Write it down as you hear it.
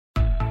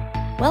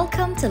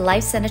Welcome to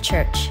Life Center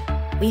Church.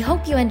 We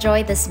hope you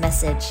enjoy this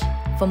message.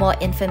 For more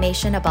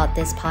information about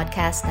this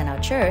podcast and our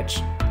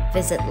church,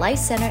 visit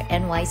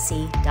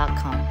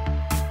lifecenternyc.com.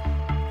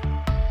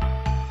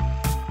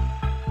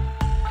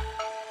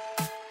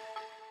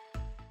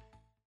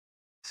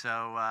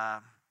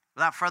 So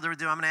without further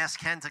ado, I'm going to ask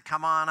Ken to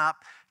come on up.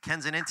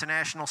 Ken's an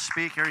international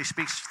speaker. He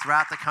speaks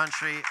throughout the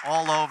country,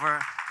 all over.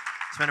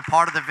 He's been a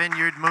part of the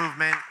Vineyard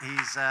movement.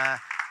 He's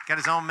got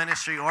his own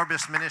ministry,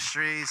 Orbis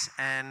Ministries,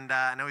 and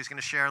I know he's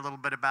going to share a little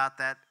bit about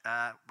that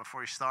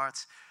before he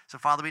starts. So,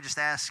 Father, we just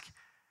ask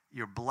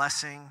your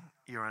blessing,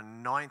 your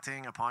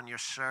anointing upon your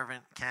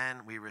servant,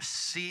 Ken. We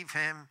receive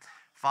him,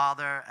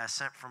 Father, as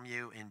sent from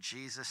you. In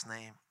Jesus'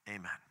 name,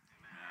 amen.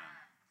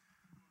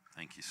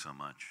 Thank you so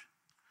much.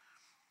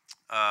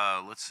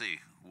 Let's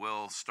see.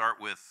 We'll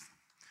start with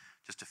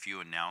just a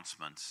few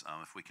announcements.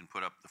 If we can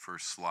put up the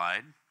first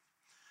slide.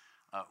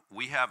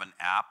 We have an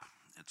app.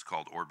 It's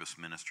called Orbis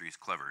Ministries.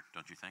 Clever,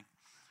 don't you think?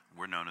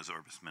 We're known as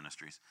Orbis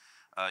Ministries.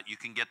 You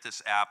can get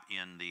this app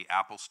in the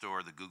Apple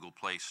Store, the Google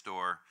Play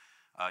Store.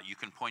 You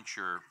can point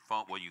your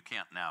phone. Well, you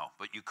can't now,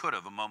 but you could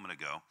have a moment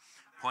ago.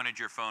 Pointed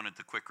your phone at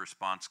the quick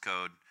response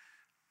code.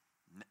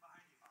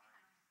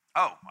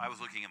 Oh, I was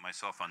looking at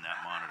myself on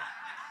that monitor.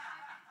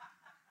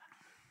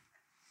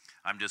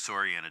 I'm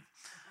disoriented.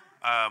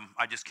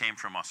 I just came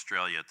from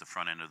Australia at the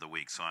front end of the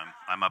week, so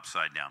I'm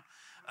upside down.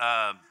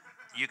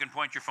 You can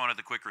point your phone at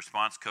the quick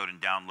response code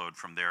and download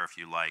from there if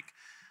you like.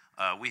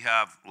 We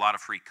have a lot of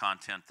free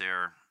content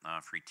there,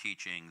 free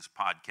teachings,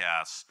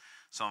 podcasts,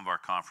 some of our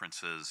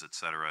conferences,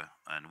 etc.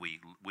 And we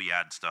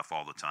add stuff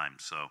all the time.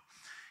 So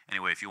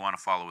anyway, if you want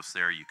to follow us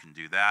there, you can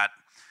do that.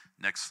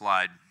 Next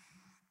slide.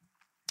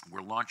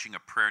 We're launching a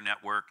prayer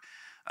network.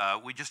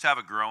 We just have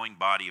a growing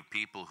body of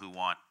people who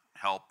want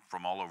help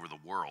from all over the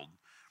world.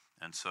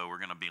 And so we're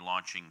going to be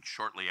launching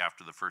shortly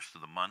after the first of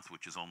the month,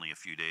 which is only a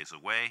few days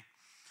away.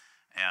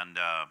 And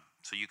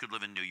so you could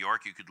live in New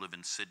York, you could live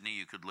in Sydney,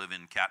 you could live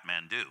in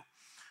Kathmandu,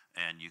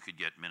 and you could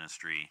get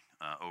ministry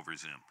over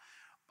Zoom.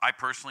 I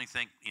personally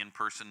think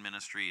in-person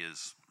ministry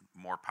is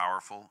more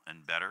powerful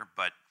and better,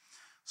 but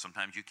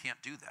sometimes you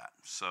can't do that.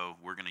 So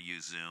we're going to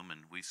use Zoom,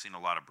 and we've seen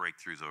a lot of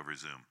breakthroughs over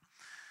Zoom.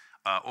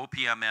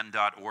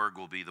 opmn.org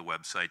will be the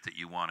website that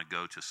you want to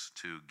go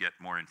to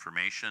get more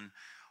information.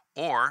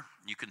 Or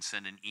you can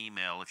send an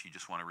email if you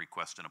just want to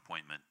request an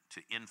appointment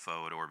to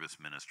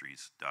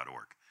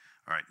info@orbisministries.org.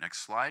 All right,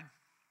 next slide.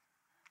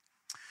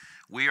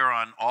 We are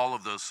on all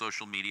of those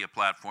social media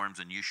platforms,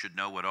 and you should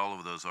know what all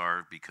of those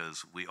are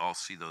because we all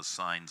see those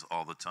signs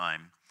all the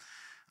time.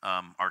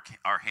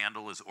 Our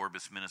handle is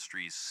Orbis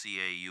Ministries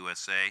CA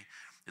USA.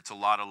 It's a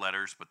lot of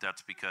letters, but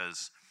that's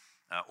because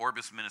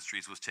Orbis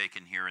Ministries was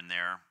taken here and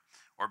there.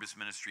 Orbis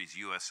Ministries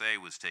USA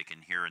was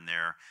taken here and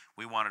there.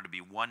 We wanted to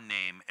be one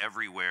name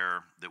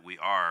everywhere that we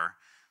are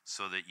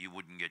so that you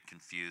wouldn't get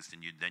confused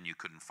and then you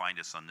couldn't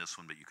find us on this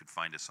one, but you could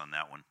find us on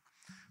that one.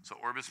 So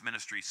Orbis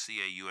Ministries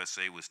CA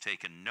USA was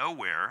taken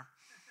nowhere,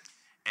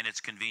 and it's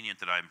convenient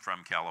that I'm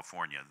from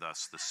California,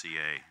 thus the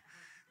CA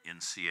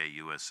in CA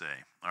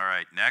USA. All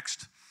right,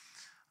 next.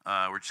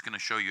 We're just going to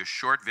show you a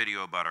short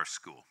video about our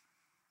school.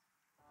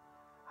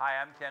 Hi,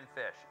 I'm Ken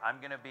Fish. I'm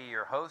going to be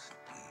your host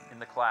in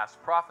the class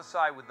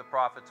Prophesy with the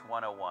Prophets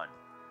 101.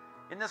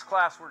 In this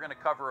class, we're going to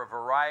cover a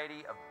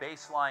variety of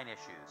baseline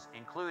issues,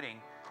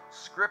 including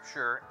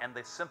Scripture and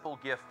the simple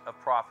gift of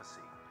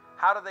prophecy.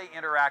 How do they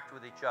interact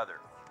with each other?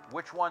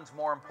 Which one's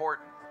more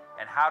important?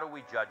 And how do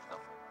we judge them?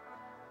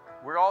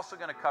 We're also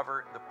going to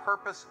cover the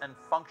purpose and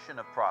function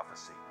of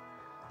prophecy,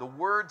 the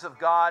words of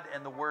God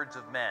and the words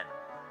of men.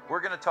 We're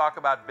going to talk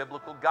about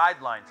biblical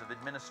guidelines of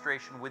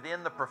administration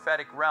within the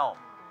prophetic realm,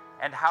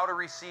 and how to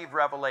receive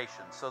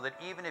revelation so that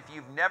even if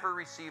you've never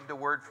received a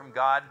word from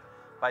God,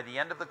 by the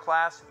end of the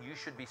class, you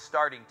should be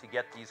starting to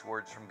get these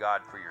words from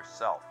God for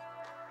yourself.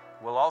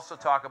 We'll also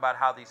talk about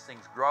how these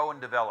things grow and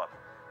develop,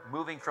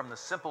 moving from the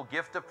simple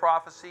gift of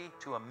prophecy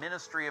to a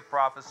ministry of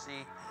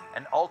prophecy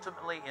and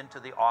ultimately into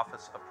the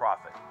office of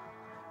prophet.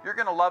 You're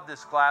going to love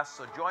this class,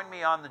 so join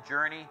me on the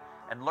journey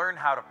and learn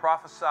how to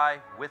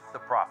prophesy with the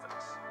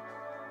prophets.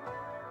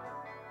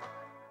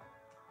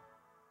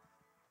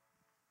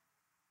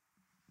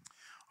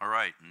 All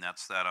right, and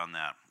that's that on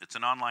that. It's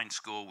an online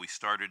school. We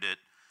started it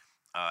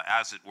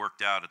as it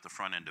worked out at the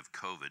front end of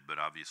COVID, but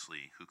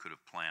obviously who could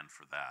have planned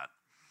for that?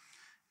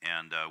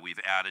 And we've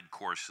added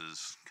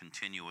courses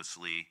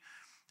continuously,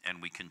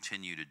 and we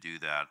continue to do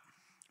that.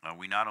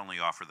 We not only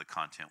offer the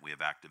content, we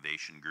have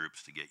activation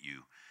groups to get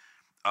you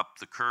up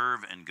the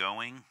curve and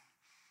going,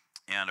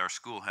 and our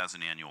school has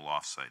an annual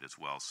offsite as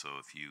well, so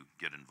if you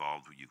get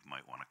involved, you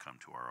might want to come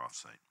to our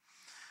offsite.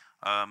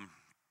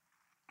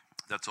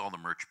 That's all the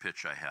merch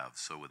pitch I have,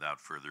 so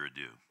without further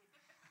ado.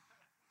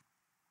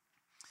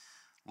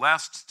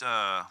 Last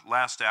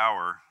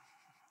hour,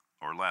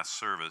 or last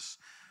service,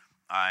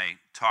 I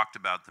talked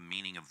about the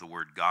meaning of the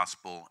word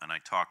gospel, and I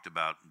talked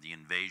about the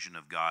invasion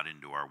of God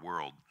into our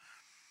world.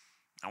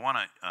 I want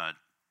to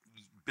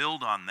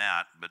build on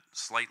that, but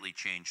slightly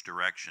change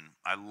direction.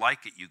 I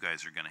like it you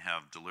guys are going to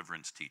have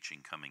deliverance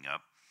teaching coming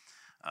up.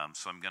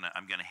 So I'm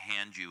gonna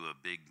hand you a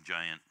big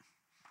giant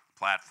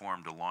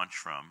platform to launch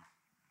from.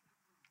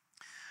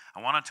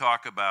 I want to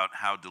talk about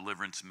how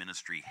deliverance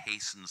ministry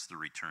hastens the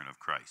return of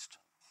Christ.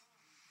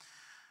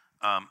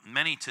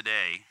 Many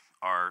today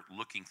are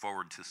looking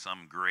forward to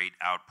some great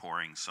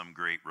outpouring, some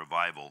great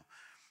revival.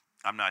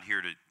 I'm not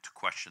here to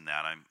question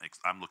that.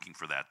 I'm looking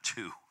for that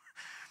too.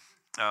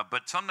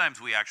 But sometimes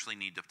we actually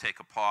need to take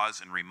a pause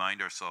and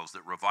remind ourselves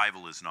that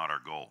revival is not our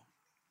goal.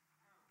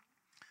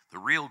 The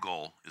real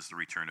goal is the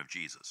return of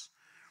Jesus.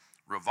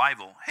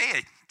 Revival,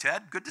 hey,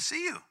 Ted, good to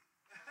see you.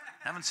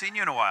 Haven't seen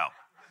you in a while.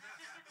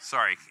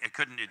 Sorry,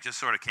 it just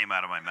sort of came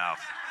out of my mouth.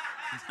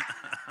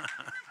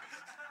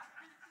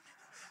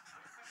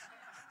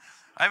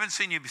 I haven't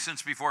seen you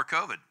since before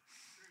COVID.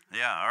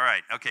 Yeah, all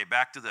right. Okay,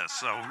 back to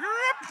this.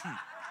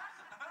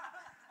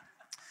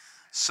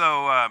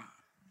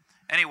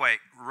 Anyway,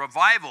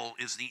 revival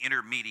is the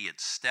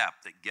intermediate step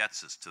that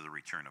gets us to the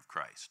return of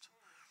Christ.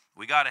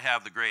 We got to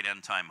have the great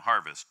end time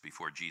harvest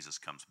before Jesus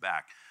comes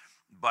back.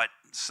 But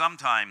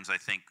sometimes I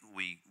think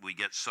we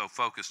get so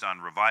focused on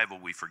revival,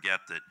 we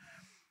forget that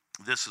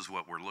this is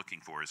what we're looking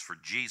for, is for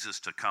Jesus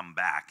to come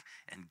back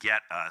and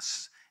get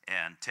us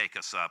and take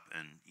us up,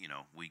 and,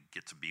 we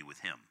get to be with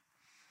him.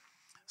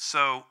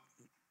 So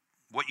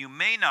what you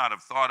may not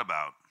have thought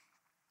about,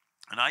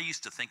 and I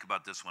used to think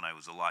about this when I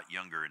was a lot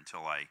younger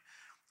until I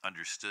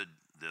understood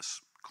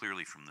this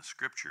clearly from the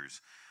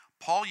scriptures,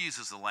 Paul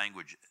uses the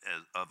language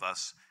of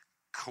us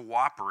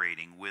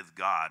cooperating with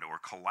God or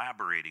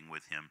collaborating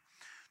with him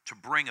to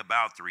bring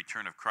about the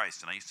return of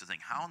Christ. And I used to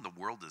think, how in the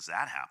world does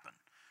that happen?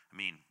 I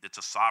mean, it's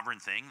a sovereign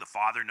thing. The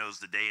Father knows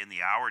the day and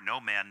the hour.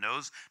 No man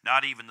knows,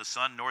 not even the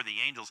Son nor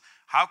the angels.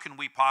 How can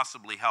we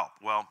possibly help?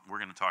 Well, we're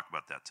going to talk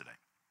about that today.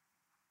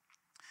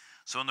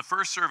 So in the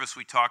first service,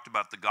 we talked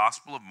about the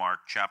Gospel of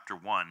Mark, chapter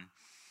 1.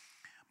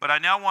 But I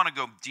now want to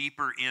go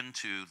deeper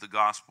into the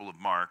Gospel of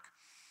Mark.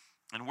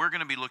 And we're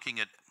going to be looking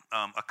at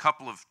a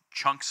couple of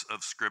chunks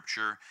of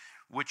Scripture,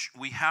 which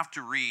we have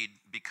to read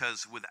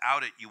because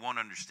without it, you won't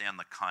understand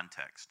the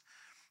context.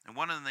 And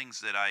one of the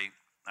things that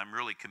I'm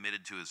really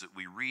committed to is that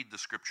we read the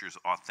Scriptures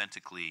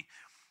authentically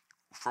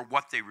for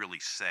what they really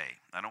say.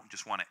 I don't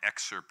just want to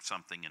excerpt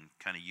something and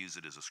kind of use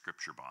it as a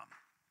scripture bomb.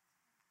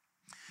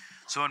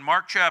 So in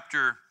Mark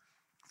chapter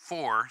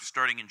 4,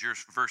 starting in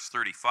verse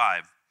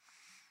 35,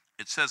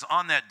 it says,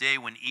 "On that day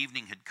when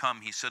evening had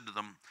come, he said to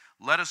them,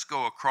 'Let us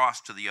go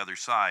across to the other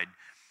side.'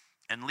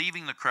 And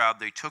leaving the crowd,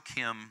 they took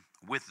him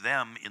with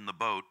them in the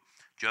boat,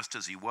 just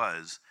as he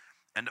was,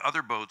 and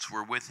other boats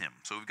were with him."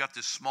 So we've got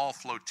this small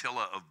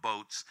flotilla of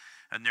boats,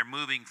 and they're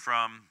moving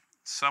from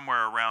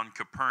somewhere around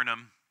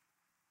Capernaum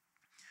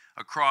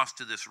across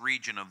to this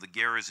region of the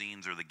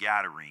Gerasenes or the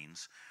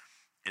Gadarenes,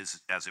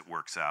 as it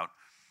works out.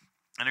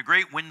 And a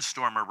great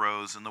windstorm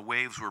arose, and the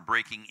waves were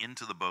breaking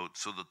into the boat,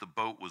 so that the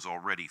boat was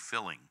already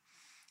filling.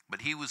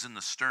 But he was in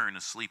the stern,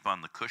 asleep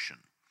on the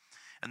cushion.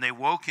 And they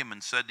woke him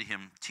and said to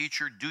him,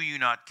 "Teacher, do you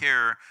not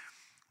care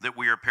that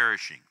we are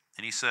perishing?"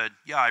 And he said,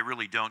 "Yeah, I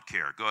really don't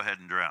care. Go ahead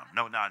and drown."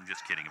 No, I'm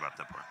just kidding about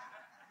that part.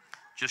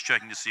 Just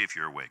checking to see if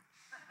you're awake.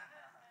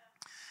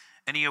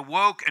 And he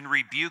awoke and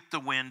rebuked the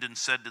wind and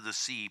said to the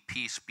sea,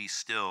 "Peace, be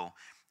still."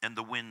 And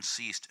the wind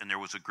ceased, and there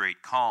was a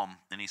great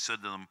calm. And he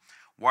said to them,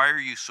 "Why are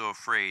you so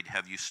afraid?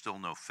 Have you still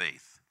no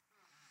faith?"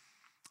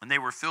 And they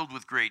were filled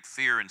with great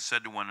fear and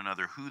said to one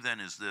another, "Who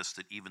then is this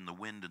that even the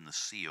wind and the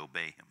sea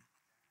obey him?"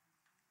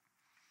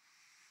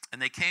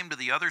 And they came to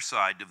the other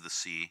side of the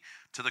sea,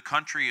 to the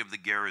country of the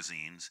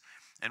Gerasenes.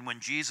 And when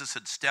Jesus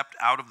had stepped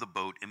out of the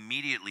boat,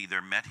 immediately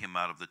there met him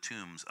out of the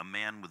tombs a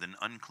man with an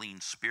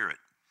unclean spirit.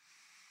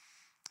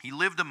 He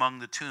lived among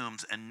the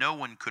tombs, and no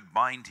one could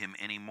bind him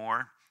any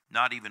more,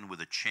 not even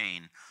with a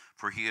chain,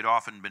 for he had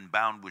often been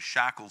bound with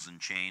shackles and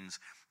chains.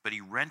 But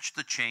he wrenched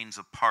the chains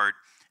apart,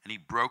 and he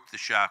broke the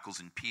shackles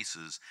in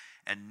pieces,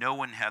 and no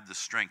one had the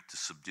strength to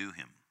subdue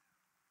him.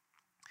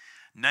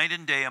 Night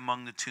and day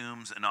among the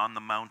tombs and on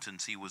the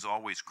mountains he was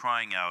always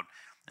crying out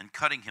and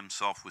cutting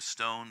himself with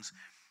stones.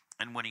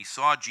 And when he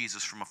saw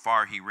Jesus from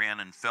afar, he ran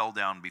and fell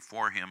down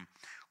before him,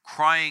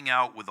 crying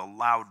out with a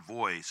loud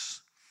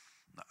voice.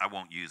 I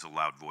won't use a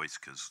loud voice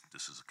because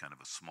this is kind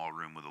of a small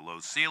room with a low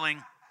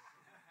ceiling.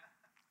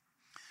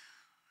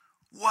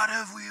 "What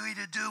have we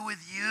to do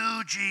with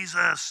you,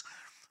 Jesus,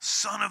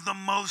 Son of the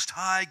Most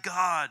High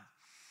God?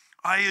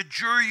 I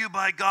adjure you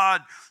by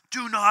God,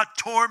 do not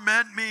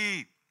torment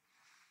me."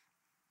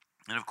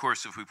 And of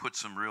course, if we put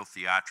some real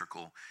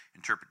theatrical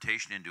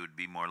interpretation into it, it'd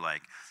be more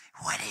like,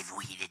 "What have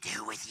we to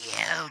do with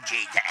you,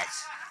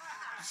 Jesus,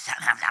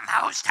 Son of the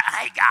Most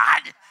High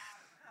God?"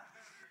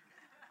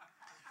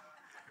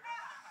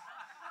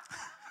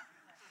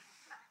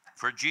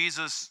 For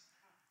Jesus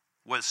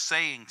was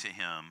saying to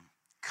him,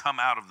 "Come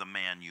out of the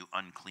man, you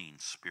unclean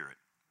spirit."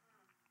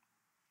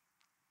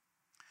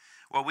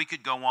 Well, we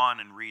could go on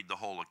and read the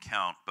whole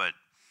account, but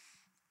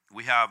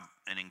we have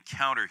an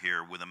encounter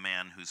here with a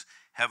man who's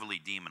heavily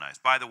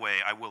demonized. By the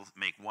way, I will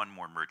make one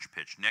more merch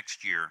pitch.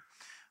 Next year,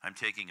 I'm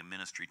taking a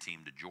ministry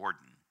team to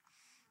Jordan,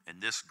 and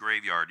this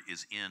graveyard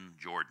is in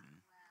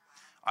Jordan.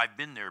 I've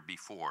been there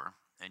before,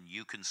 and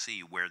you can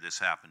see where this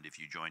happened if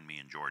you join me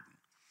in Jordan.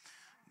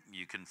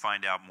 You can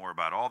find out more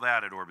about all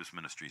that at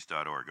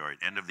orbisministries.org. All right,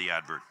 end of the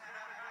advert.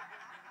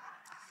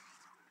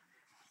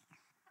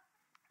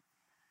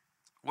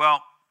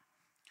 Well,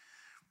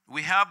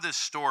 we have this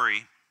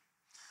story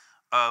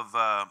of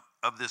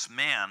this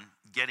man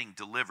getting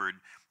delivered,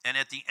 and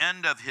at the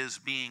end of his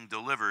being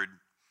delivered,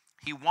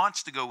 he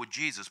wants to go with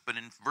Jesus, but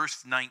in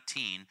verse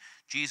 19,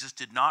 Jesus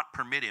did not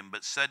permit him,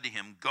 but said to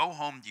him, "Go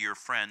home to your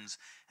friends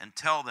and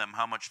tell them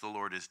how much the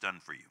Lord has done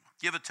for you.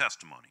 Give a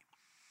testimony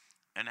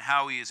and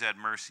how he has had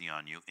mercy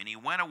on you." And he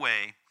went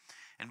away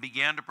and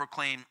began to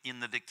proclaim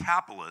in the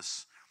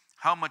Decapolis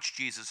how much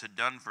Jesus had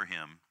done for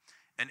him,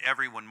 and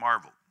everyone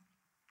marveled.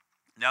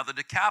 Now, the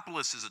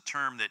Decapolis is a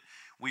term that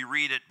we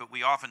read it, but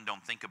we often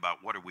don't think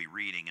about what are we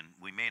reading, and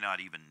we may not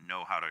even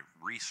know how to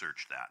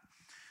research that.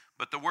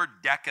 But the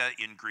word deca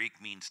in Greek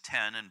means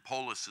 10, and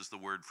polis is the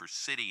word for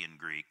city in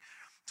Greek.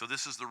 So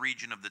this is the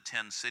region of the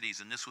 10 cities,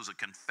 and this was a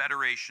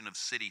confederation of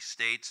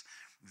city-states,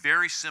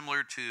 very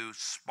similar to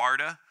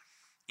Sparta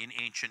in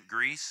ancient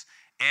Greece.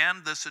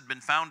 And this had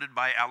been founded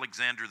by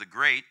Alexander the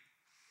Great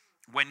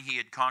when he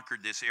had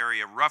conquered this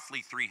area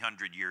roughly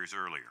 300 years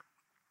earlier.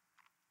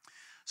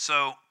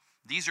 So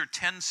these are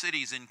 10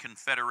 cities in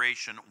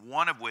confederation,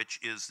 one of which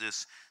is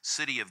this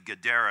city of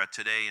Gadara,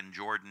 today in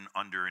Jordan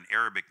under an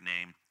Arabic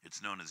name.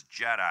 It's known as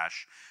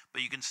Jadash,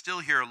 but you can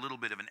still hear a little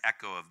bit of an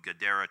echo of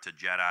Gadara to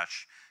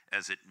Jadash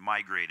as it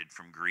migrated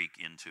from Greek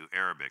into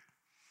Arabic.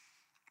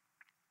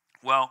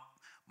 Well,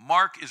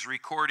 Mark is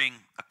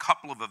recording a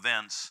couple of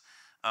events,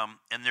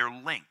 and they're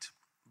linked,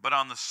 but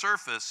on the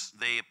surface,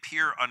 they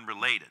appear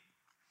unrelated.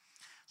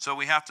 So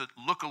we have to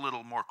look a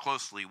little more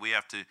closely. We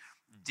have to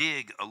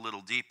dig a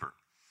little deeper.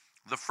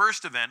 The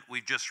first event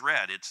we've just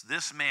read, it's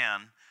this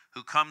man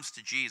who comes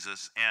to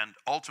Jesus and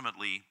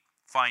ultimately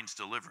finds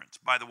deliverance.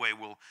 By the way,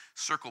 we'll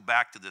circle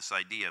back to this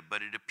idea,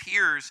 but it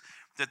appears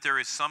that there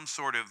is some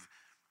sort of,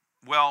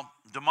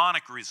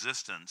 demonic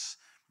resistance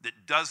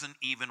that doesn't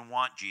even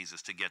want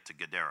Jesus to get to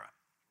Gadara.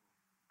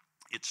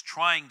 It's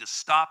trying to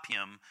stop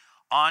him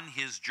on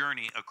his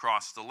journey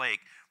across the lake.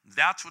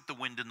 That's what the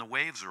wind and the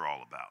waves are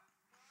all about.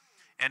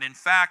 And in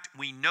fact,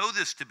 we know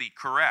this to be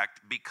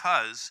correct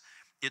because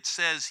it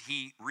says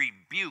he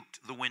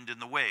rebuked the wind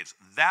and the waves.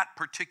 That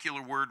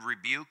particular word,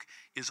 rebuke,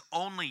 is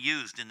only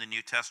used in the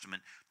New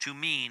Testament to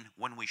mean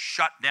when we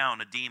shut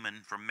down a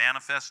demon from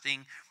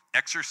manifesting,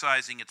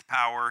 exercising its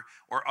power,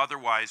 or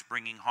otherwise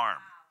bringing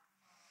harm.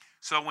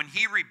 So when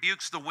he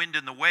rebukes the wind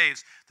and the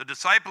waves, the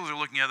disciples are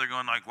looking at it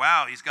going like,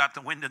 wow, he's got the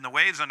wind and the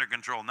waves under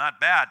control, not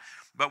bad.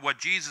 But what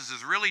Jesus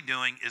is really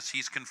doing is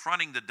he's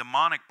confronting the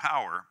demonic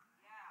power,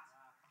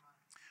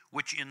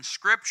 which in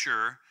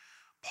Scripture,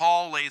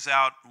 Paul lays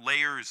out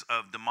layers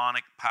of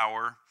demonic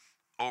power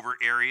over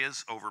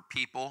areas, over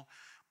people.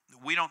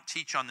 We don't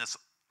teach on this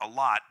a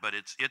lot, but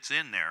it's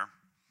in there.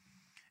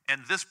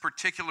 And this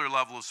particular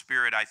level of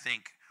spirit, I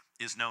think,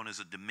 is known as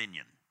a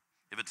dominion.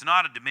 If it's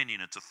not a dominion,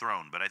 it's a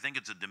throne, but I think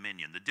it's a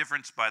dominion. The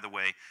difference, by the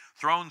way,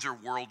 thrones are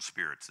world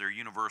spirits. They're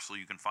universal.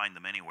 You can find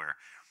them anywhere.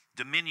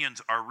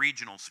 Dominions are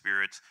regional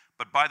spirits,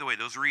 but by the way,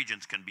 those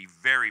regions can be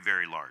very,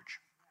 very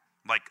large,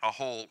 like a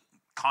whole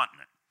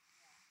continent,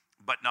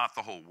 but not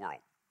the whole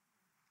world.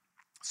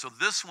 So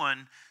this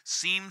one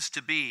seems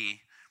to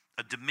be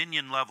a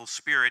dominion level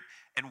spirit.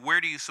 And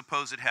where do you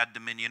suppose it had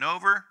dominion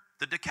over?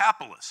 The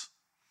Decapolis.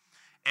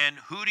 And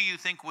who do you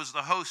think was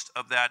the host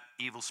of that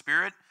evil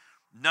spirit?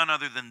 None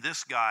other than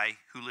this guy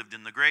who lived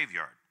in the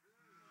graveyard.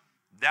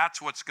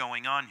 That's what's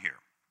going on here.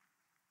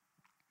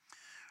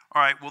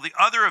 All right, well, the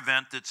other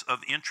event that's of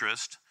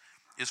interest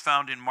is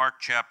found in Mark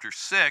chapter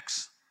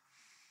 6.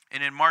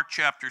 And in Mark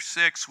chapter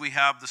 6, we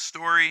have the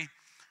story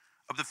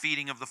of the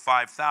feeding of the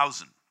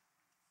 5,000.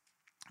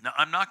 Now,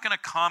 I'm not going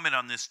to comment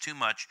on this too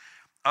much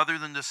other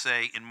than to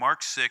say in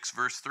Mark 6,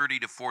 verse 30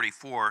 to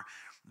 44,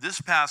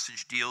 this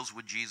passage deals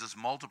with Jesus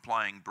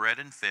multiplying bread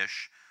and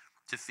fish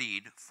to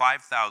feed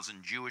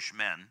 5,000 Jewish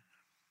men,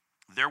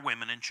 their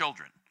women and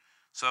children.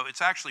 So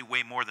it's actually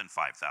way more than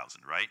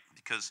 5,000, right?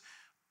 Because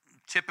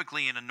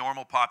typically in a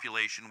normal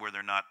population where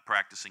they're not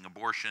practicing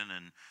abortion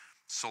and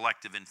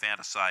selective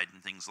infanticide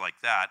and things like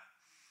that,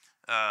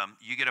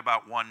 you get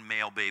about one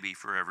male baby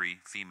for every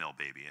female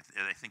baby.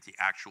 I think the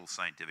actual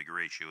scientific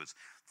ratio is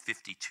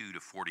 52 to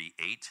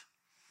 48.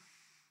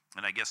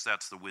 And I guess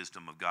that's the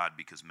wisdom of God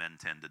because men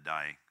tend to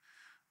die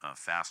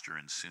faster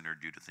and sooner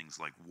due to things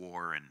like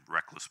war and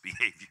reckless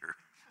behavior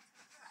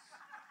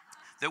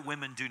that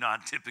women do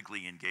not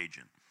typically engage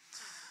in.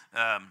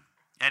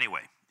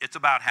 Anyway, it's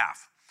about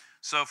half.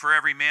 So for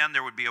every man,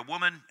 there would be a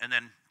woman, and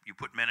then you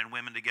put men and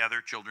women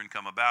together, children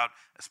come about,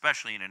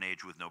 especially in an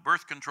age with no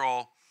birth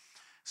control.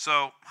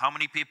 So how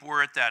many people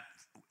were at that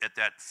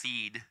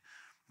feed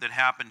that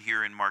happened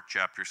here in Mark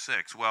chapter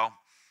 6? Well,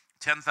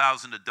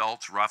 10,000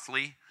 adults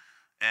roughly,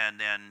 and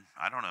then,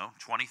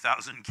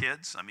 20,000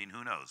 kids. I mean,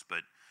 who knows?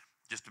 But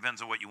just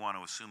depends on what you want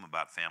to assume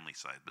about family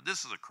size. But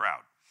this is a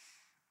crowd.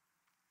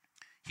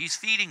 He's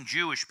feeding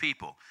Jewish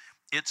people.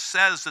 It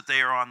says that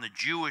they are on the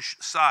Jewish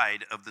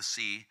side of the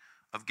Sea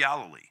of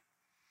Galilee.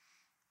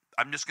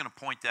 I'm just going to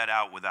point that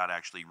out without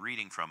actually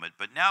reading from it.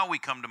 But now we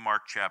come to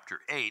Mark chapter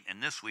 8,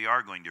 and this we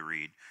are going to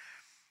read.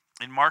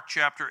 In Mark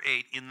chapter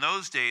 8, in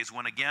those days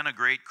when again a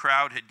great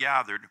crowd had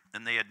gathered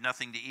and they had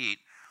nothing to eat,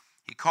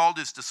 he called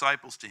his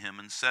disciples to him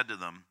and said to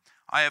them,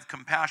 I have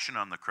compassion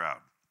on the crowd,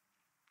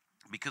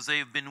 because they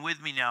have been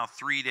with me now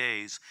 3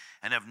 days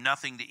and have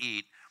nothing to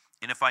eat.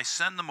 And if I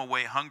send them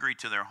away hungry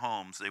to their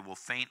homes, they will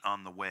faint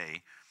on the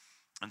way.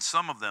 And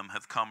some of them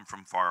have come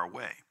from far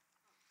away.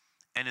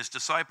 And his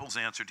disciples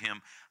answered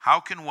him, How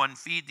can one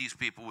feed these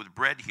people with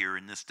bread here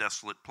in this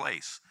desolate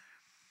place?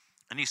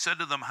 And he said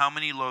to them, How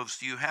many loaves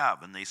do you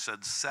have? And they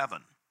said,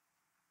 7.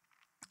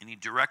 And he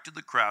directed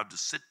the crowd to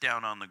sit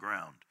down on the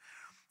ground.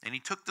 And he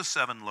took the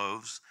 7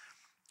 loaves,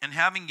 and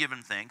having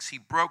given thanks, he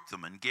broke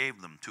them and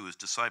gave them to his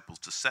disciples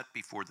to set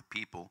before the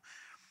people.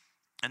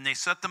 And they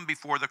set them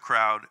before the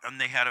crowd,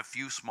 and they had a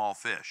few small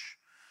fish.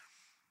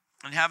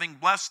 And having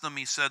blessed them,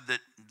 he said that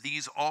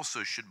these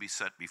also should be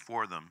set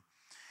before them.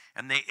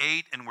 And they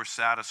ate and were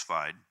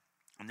satisfied.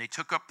 And they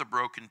took up the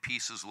broken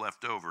pieces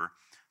left over,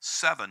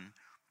 7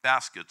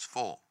 baskets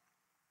full.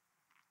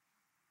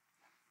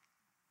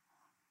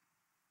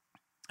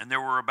 And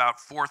there were about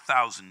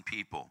 4,000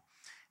 people,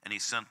 and he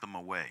sent them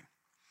away.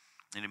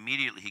 And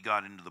immediately he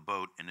got into the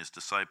boat, and his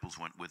disciples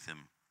went with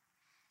him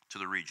to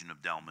the region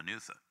of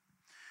Dalmanutha.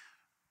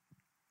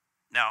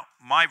 Now,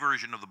 my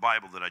version of the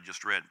Bible that I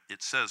just read,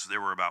 it says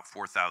there were about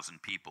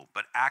 4,000 people,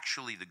 but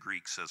actually the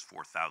Greek says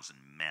 4,000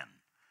 men.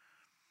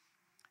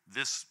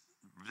 This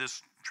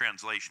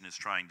translation is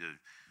trying to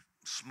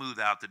smooth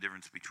out the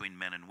difference between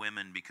men and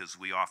women, because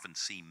we often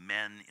see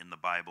men in the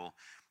Bible.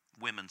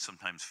 Women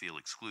sometimes feel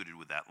excluded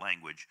with that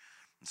language.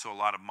 And so a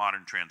lot of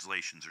modern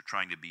translations are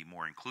trying to be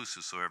more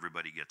inclusive so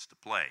everybody gets to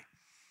play.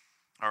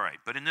 All right,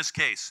 but in this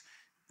case,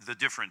 the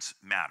difference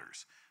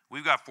matters.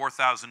 We've got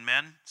 4,000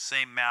 men,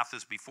 same math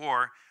as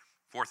before,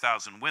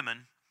 4,000 women,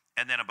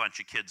 and then a bunch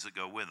of kids that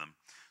go with them.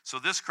 So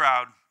this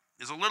crowd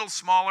is a little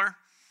smaller,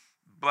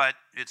 but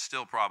it's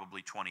still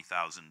probably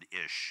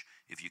 20,000-ish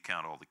if you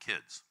count all the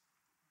kids.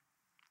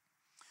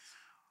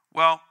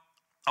 Well,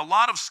 a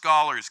lot of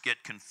scholars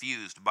get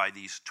confused by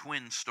these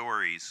twin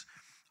stories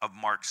of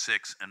Mark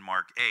 6 and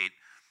Mark 8,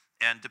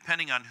 and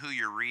depending on who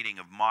you're reading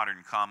of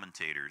modern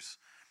commentators,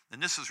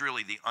 and this is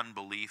really the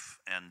unbelief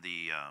and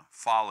the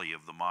folly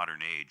of the modern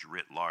age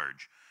writ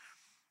large,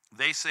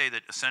 they say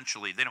that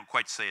essentially, they don't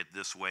quite say it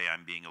this way,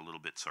 I'm being a little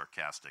bit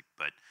sarcastic,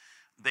 but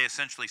they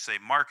essentially say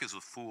Mark is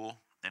a fool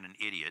and an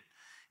idiot,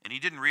 and he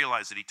didn't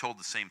realize that he told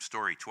the same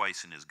story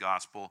twice in his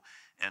gospel,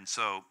 and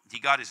so he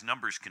got his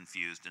numbers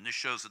confused, and this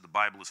shows that the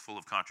Bible is full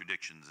of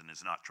contradictions and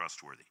is not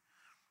trustworthy.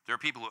 There are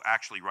people who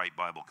actually write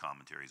Bible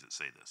commentaries that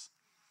say this.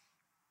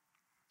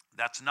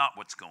 That's not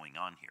what's going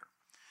on here.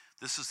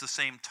 This is the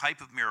same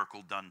type of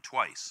miracle done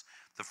twice.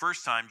 The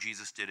first time,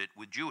 Jesus did it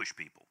with Jewish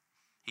people.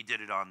 He did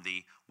it on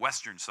the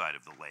western side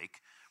of the lake.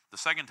 The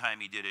second time,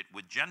 he did it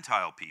with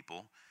Gentile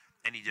people,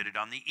 and he did it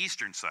on the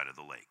eastern side of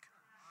the lake.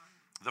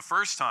 The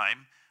first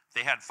time,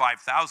 they had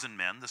 5,000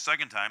 men. The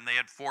second time, they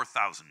had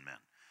 4,000 men.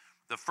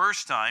 The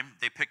first time,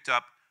 they picked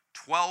up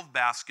 12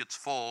 baskets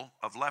full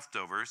of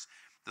leftovers.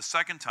 The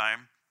second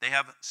time, they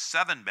have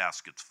 7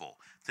 baskets full.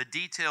 The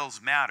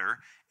details matter,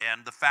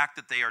 and the fact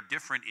that they are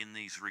different in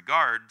these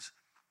regards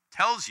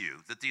tells you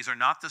that these are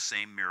not the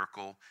same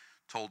miracle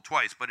told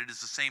twice, but it is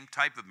the same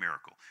type of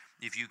miracle.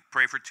 If you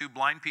pray for 2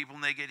 blind people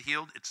and they get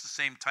healed, it's the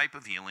same type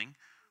of healing,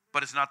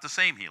 but it's not the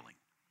same healing.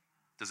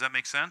 Does that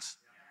make sense?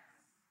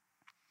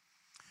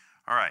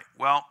 All right,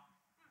 well,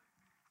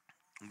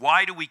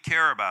 why do we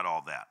care about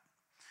all that?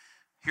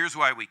 Here's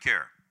why we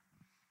care.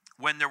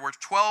 When there were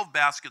 12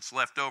 baskets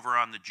left over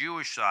on the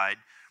Jewish side,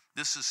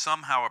 this is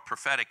somehow a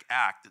prophetic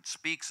act that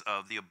speaks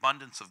of the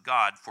abundance of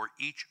God for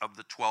each of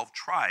the 12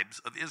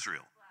 tribes of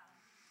Israel.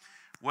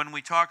 When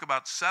we talk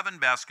about 7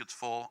 baskets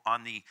full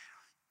on the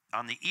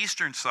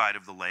eastern side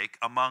of the lake,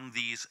 among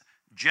these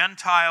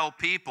Gentile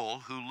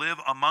people who live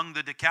among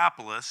the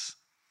Decapolis,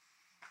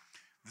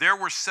 there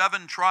were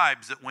 7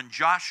 tribes that when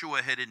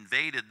Joshua had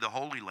invaded the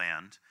Holy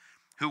Land,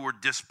 who were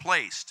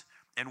displaced.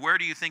 And where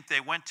do you think they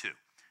went to?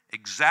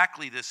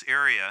 Exactly this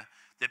area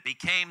that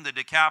became the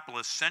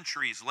Decapolis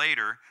centuries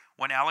later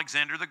when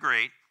Alexander the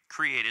Great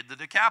created the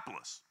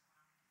Decapolis.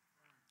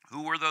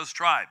 Who were those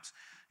tribes?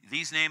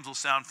 These names will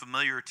sound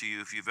familiar to you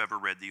if you've ever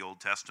read the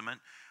Old Testament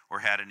or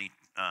had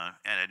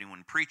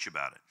anyone preach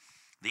about it.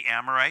 The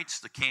Amorites,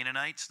 the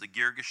Canaanites, the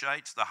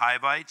Girgashites, the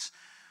Hivites,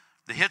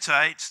 the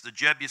Hittites, the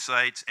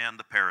Jebusites, and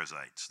the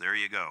Perizzites. There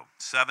you go.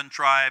 7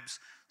 tribes,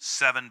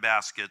 7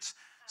 baskets,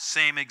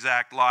 same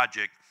exact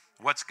logic.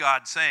 What's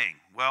God saying?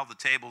 Well, the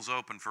table's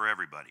open for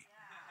everybody.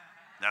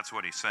 That's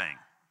what he's saying.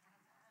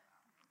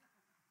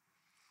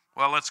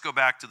 Well, let's go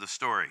back to the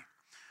story.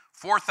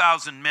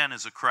 4,000 men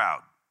is a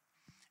crowd.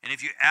 And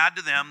if you add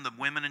to them the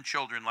women and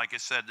children, like I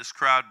said, this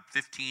crowd,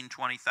 15,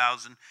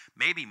 20,000,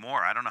 maybe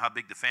more. I don't know how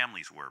big the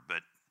families were,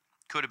 but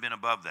could have been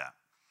above that.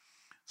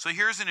 So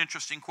here's an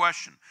interesting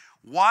question.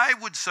 Why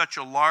would such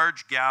a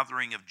large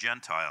gathering of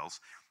Gentiles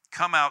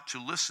come out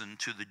to listen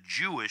to the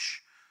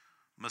Jewish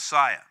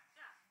Messiah?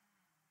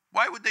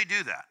 Why would they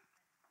do that?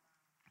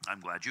 I'm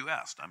glad you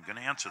asked. I'm going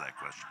to answer that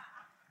question.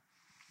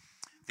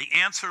 The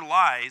answer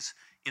lies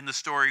in the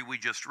story we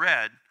just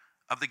read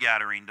of the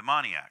Gadarene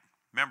demoniac.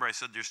 Remember, I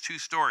said there's two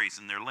stories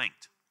and they're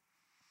linked.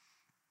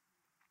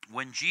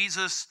 When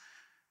Jesus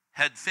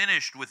had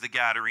finished with the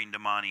Gadarene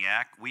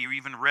demoniac, we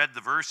even read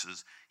the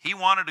verses, he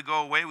wanted to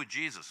go away with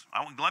Jesus.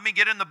 Let me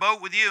get in the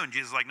boat with you. And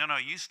Jesus is like, no,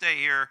 you stay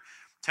here.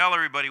 Tell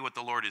everybody what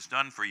the Lord has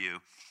done for you.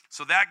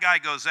 So that guy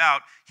goes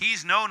out.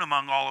 He's known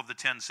among all of the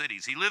 10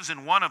 cities. He lives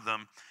in one of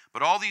them,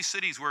 but all these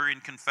cities were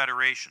in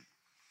confederation.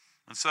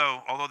 And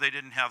so, although they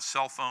didn't have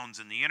cell phones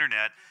and the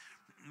internet,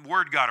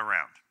 word got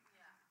around.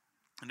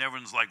 And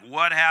everyone's like,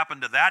 what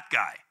happened to that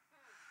guy?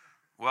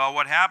 Well,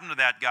 what happened to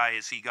that guy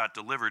is he got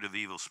delivered of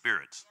evil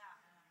spirits.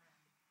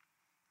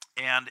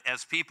 And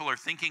as people are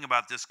thinking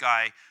about this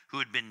guy who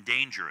had been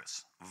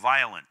dangerous,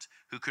 violent,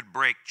 who could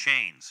break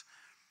chains,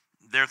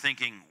 they're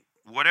thinking,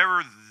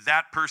 whatever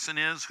that person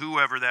is,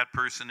 whoever that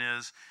person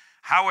is,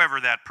 however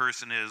that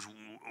person is,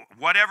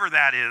 whatever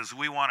that is,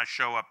 we want to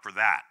show up for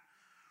that.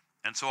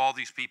 And so all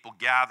these people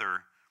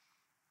gather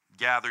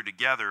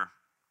together,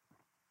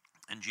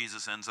 and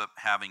Jesus ends up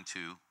having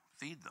to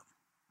feed them.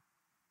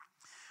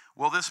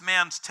 Well, this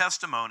man's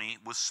testimony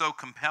was so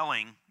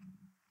compelling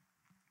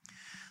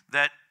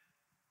that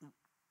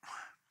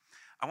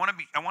I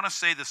want to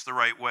say this the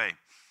right way.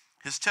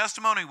 His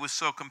testimony was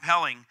so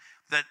compelling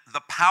that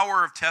the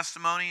power of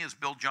testimony, as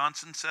Bill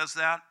Johnson says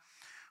that,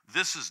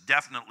 this is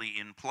definitely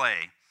in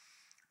play,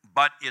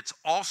 but it's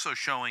also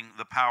showing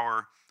the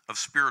power of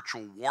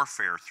spiritual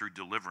warfare through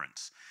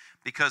deliverance.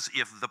 Because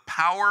if the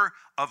power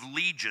of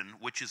Legion,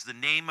 which is the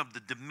name of the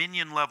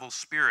dominion level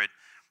spirit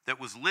that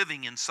was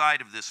living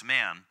inside of this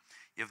man,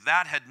 if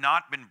that had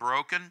not been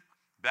broken,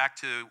 back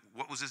to,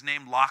 what was his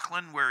name,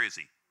 Lachlan? Where is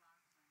he?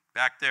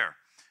 Back there.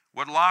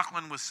 What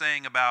Lachlan was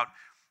saying about,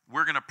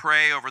 we're going to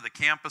pray over the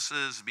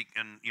campuses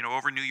and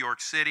over New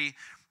York City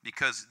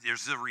because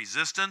there's a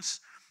resistance.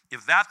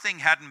 If that thing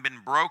hadn't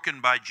been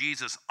broken by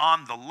Jesus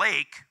on the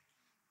lake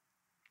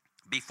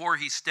before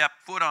he stepped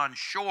foot on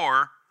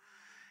shore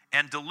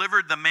and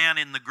delivered the man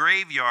in the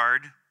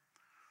graveyard,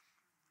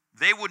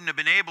 they wouldn't have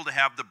been able to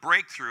have the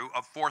breakthrough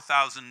of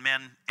 4,000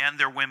 men and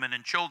their women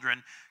and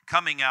children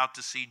coming out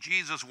to see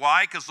Jesus.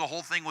 Why? Because the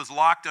whole thing was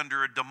locked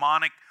under a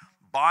demonic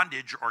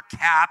bondage or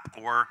cap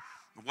or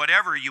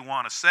whatever you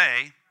want to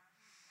say.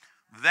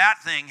 That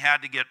thing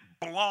had to get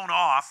blown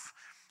off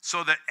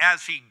so that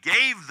as he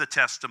gave the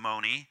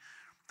testimony,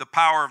 the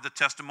power of the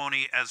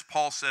testimony, as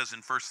Paul says in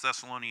 1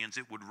 Thessalonians,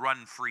 it would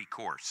run free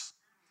course.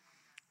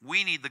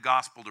 We need the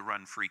gospel to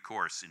run free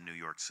course in New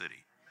York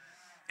City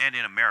and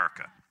in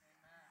America.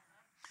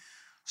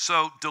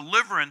 So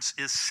deliverance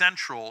is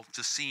central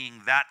to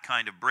seeing that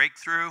kind of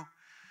breakthrough,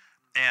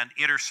 and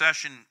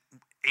intercession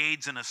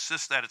aids and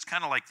assists that. It's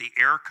kind of like the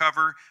air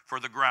cover for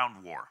the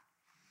ground war.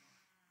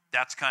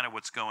 That's kind of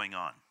what's going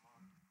on.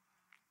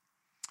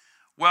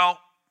 Well,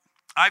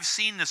 I've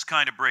seen this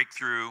kind of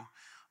breakthrough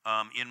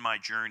in my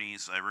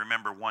journeys. I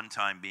remember one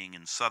time being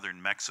in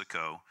southern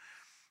Mexico,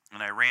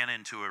 and I ran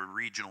into a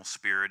regional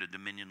spirit, a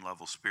dominion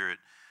level spirit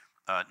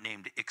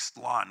named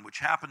Ixtlan, which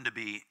happened to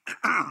be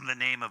the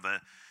name of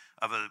a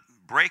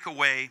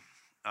breakaway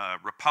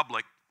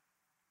republic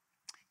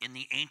in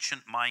the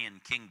ancient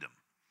Mayan kingdom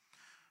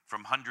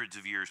from hundreds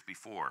of years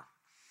before.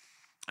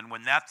 And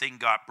when that thing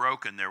got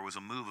broken, there was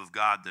a move of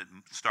God that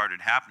started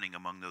happening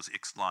among those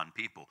Ixtlan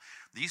people.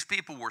 These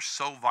people were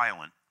so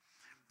violent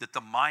that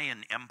the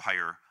Mayan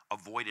Empire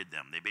avoided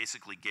them. They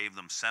basically gave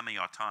them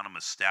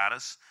semi-autonomous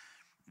status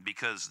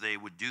because they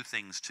would do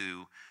things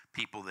to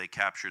people they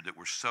captured that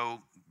were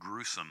so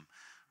gruesome,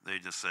 they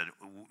just said,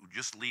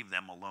 just leave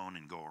them alone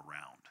and go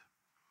around.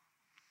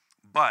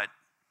 But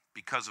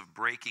because of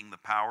breaking the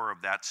power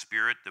of that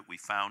spirit that we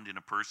found in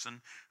a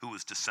person who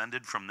was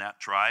descended from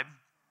that tribe,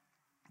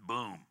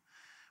 boom,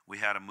 we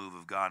had a move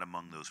of God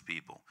among those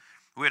people.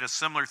 We had a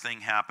similar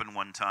thing happen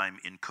one time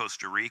in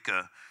Costa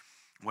Rica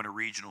when a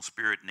regional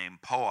spirit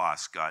named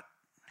Poas got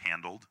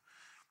handled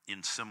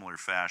in similar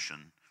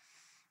fashion.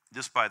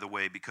 This, by the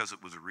way, because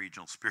it was a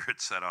regional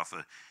spirit, set off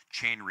a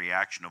chain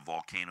reaction of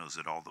volcanoes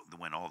that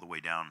went all the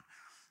way down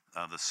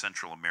the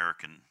Central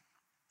American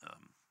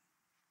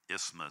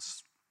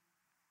isthmus,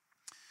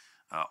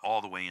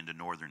 all the way into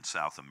northern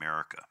South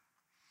America.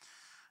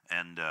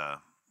 And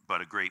but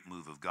a great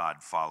move of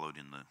God followed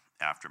in the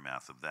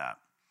aftermath of that.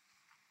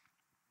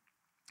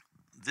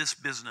 This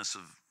business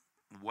of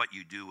what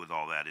you do with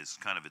all that is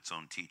kind of its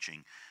own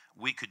teaching.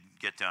 We could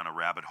get down a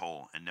rabbit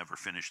hole and never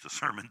finish the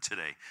sermon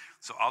today.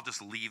 So I'll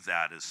just leave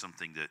that as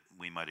something that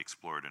we might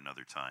explore at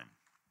another time.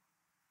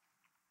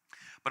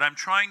 But I'm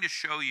trying to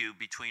show you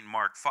between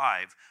Mark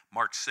 5,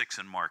 Mark 6,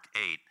 and Mark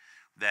 8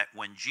 that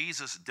when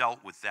Jesus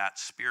dealt with that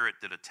spirit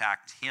that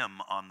attacked him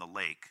on the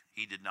lake,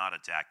 he did not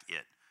attack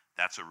it.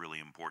 That's a really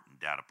important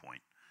data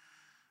point.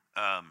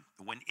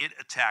 When it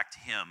attacked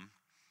him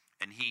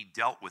and he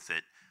dealt with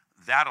it,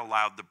 that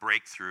allowed the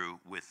breakthrough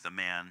with the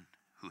man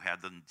who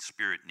had the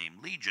spirit named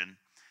Legion,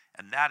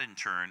 And that in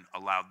turn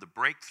allowed the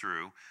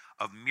breakthrough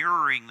of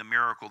mirroring the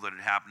miracle that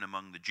had happened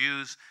among the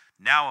Jews,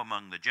 now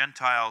among the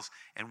Gentiles,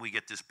 and we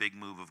get this big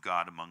move of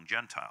God among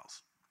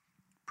Gentiles.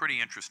 Pretty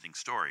interesting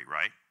story,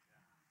 right?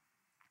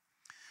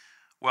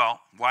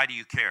 Well, why do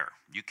you care?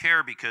 You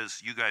care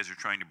because you guys are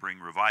trying to bring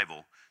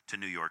revival to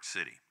New York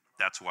City.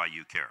 That's why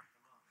you care.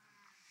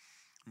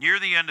 Near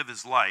the end of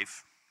his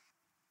life,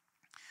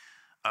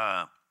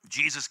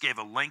 Jesus gave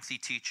a lengthy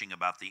teaching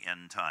about the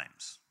end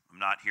times. I'm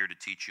not here to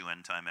teach you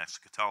end time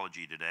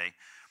eschatology today,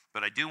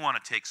 but I do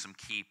want to take some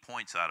key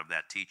points out of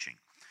that teaching.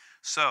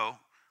 So,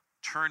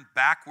 turn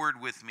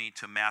backward with me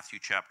to Matthew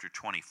chapter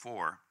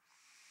 24.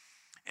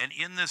 And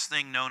in this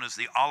thing known as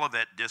the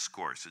Olivet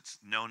Discourse, it's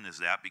known as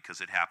that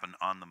because it happened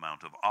on the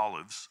Mount of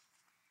Olives.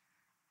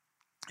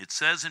 It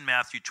says in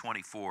Matthew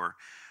 24,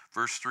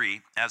 verse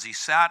 3, as he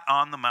sat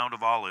on the Mount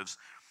of Olives,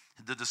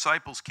 the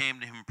disciples came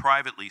to him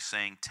privately,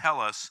 saying, tell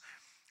us,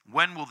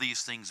 when will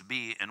these things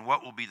be, and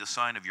what will be the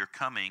sign of your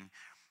coming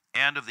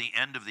and of the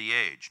end of the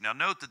age? Now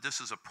note that this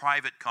is a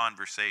private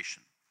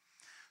conversation.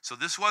 So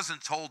this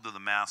wasn't told to the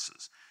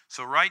masses.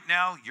 So right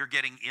now, you're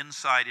getting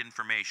inside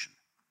information.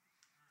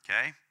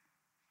 Okay?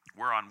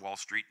 We're on Wall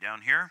Street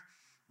down here.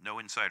 No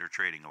insider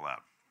trading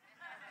allowed.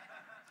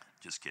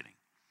 Just kidding.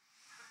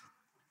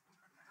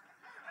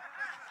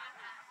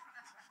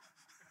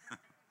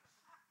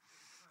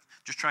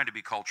 Just trying to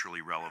be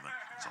culturally relevant.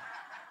 That's all.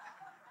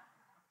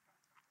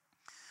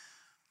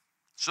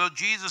 So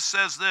Jesus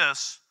says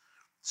this,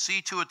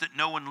 see to it that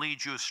no one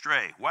leads you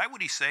astray. Why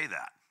would he say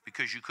that?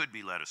 Because you could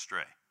be led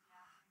astray,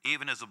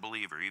 even as a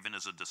believer, even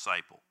as a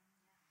disciple.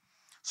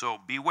 So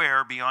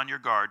beware, be on your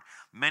guard.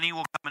 Many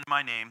will come in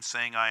my name,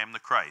 saying I am the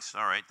Christ.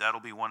 All right,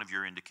 that'll be one of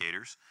your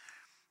indicators.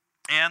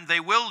 And they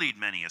will lead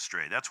many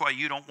astray. That's why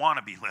you don't want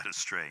to be led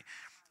astray.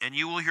 And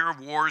you will hear of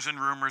wars and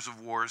rumors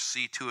of wars.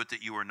 See to it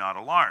that you are not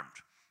alarmed.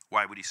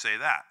 Why would he say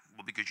that?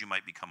 Well, because you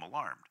might become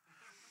alarmed.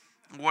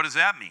 What does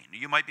that mean?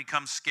 You might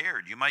become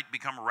scared. You might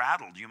become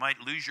rattled. You might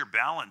lose your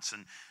balance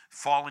and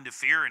fall into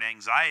fear and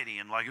anxiety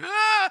and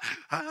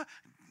the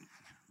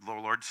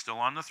Lord's still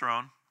on the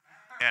throne,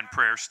 and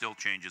prayer still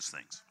changes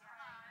things.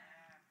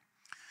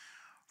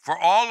 For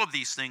all of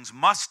these things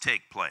must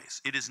take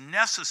place. It is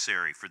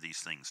necessary for these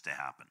things to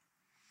happen.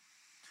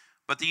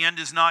 But the end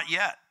is not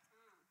yet.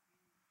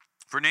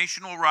 For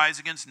nation will rise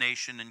against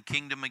nation and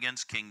kingdom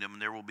against kingdom,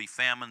 and there will be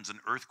famines and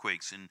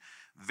earthquakes in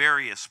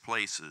various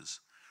places.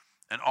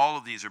 And all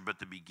of these are but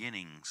the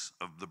beginnings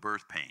of the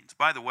birth pains.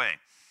 By the way,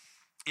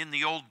 in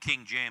the old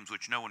King James,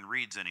 which no one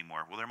reads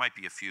anymore, well, there might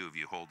be a few of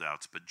you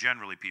holdouts, but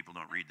generally people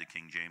don't read the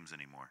King James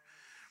anymore.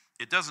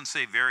 It doesn't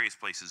say various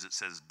places, it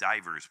says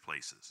divers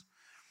places.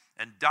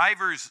 And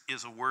divers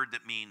is a word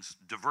that means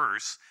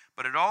diverse,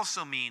 but it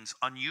also means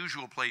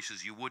unusual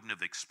places you wouldn't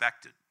have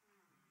expected.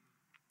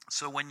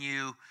 So when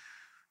you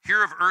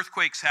hear of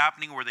earthquakes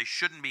happening where they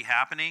shouldn't be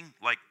happening,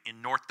 like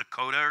in North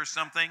Dakota or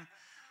something,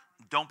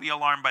 don't be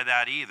alarmed by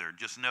that either.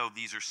 Just know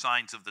these are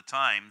signs of the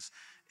times,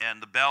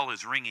 and the bell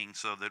is ringing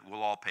so that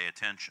we'll all pay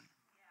attention.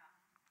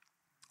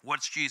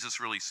 What's Jesus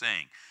really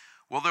saying?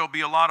 Well, there'll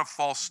be a lot of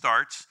false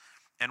starts,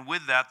 and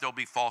with that, there'll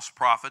be false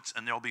prophets,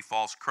 and there'll be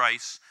false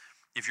Christs.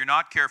 If you're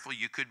not careful,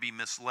 you could be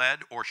misled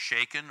or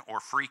shaken or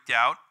freaked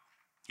out.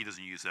 He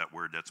doesn't use that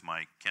word. That's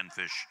my Ken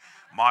Fish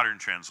modern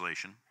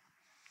translation.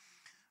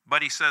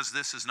 But he says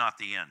this is not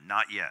the end,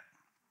 not yet.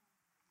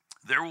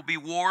 There will be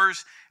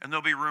wars, and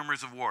there'll be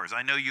rumors of wars.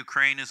 I know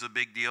Ukraine is a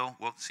big deal.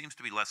 Well, it seems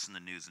to be less in the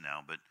news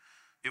now, but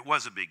it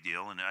was a big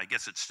deal, and I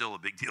guess it's still a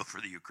big deal for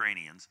the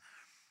Ukrainians.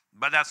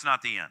 But that's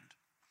not the end.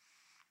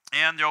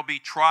 And there'll be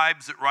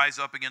tribes that rise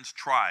up against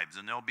tribes,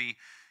 and there'll be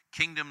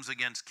kingdoms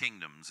against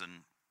kingdoms.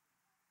 And,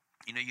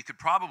 you could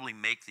probably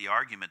make the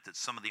argument that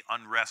some of the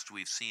unrest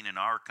we've seen in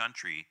our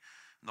country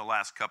in the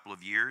last couple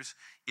of years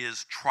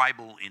is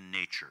tribal in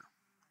nature.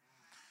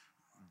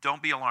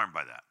 Don't be alarmed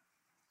by that.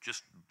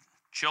 Just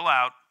chill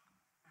out.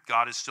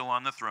 God is still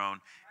on the throne,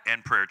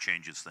 and prayer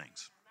changes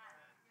things.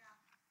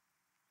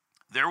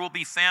 There will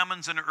be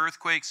famines and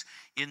earthquakes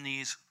in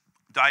these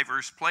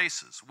diverse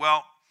places.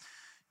 Well,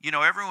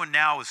 everyone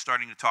now is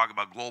starting to talk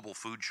about global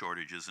food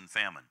shortages and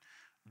famine.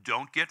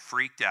 Don't get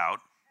freaked out.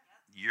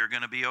 You're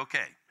going to be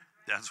okay.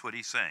 That's what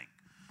he's saying.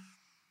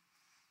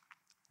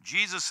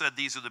 Jesus said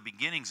these are the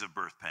beginnings of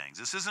birth pangs.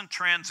 This isn't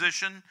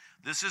transition.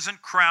 This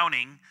isn't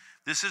crowning.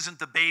 This isn't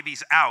the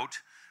baby's out.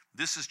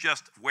 This is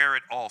just where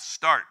it all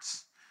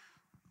starts.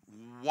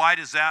 Why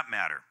does that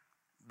matter?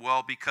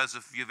 Well, because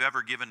if you've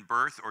ever given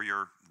birth, or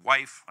your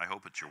wife, I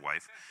hope it's your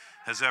wife,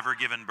 has ever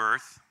given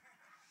birth,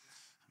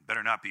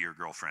 better not be your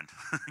girlfriend.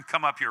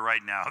 Come up here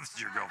right now. This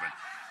is your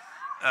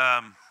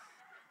girlfriend.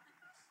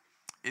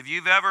 If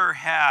you've ever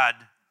had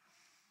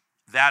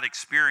that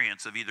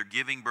experience of either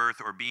giving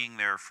birth or being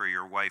there for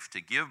your wife to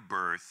give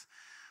birth,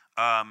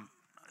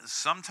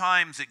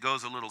 sometimes it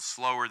goes a little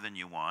slower than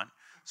you want.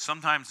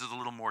 Sometimes it's a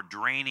little more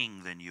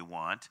draining than you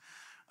want.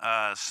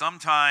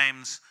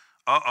 Sometimes,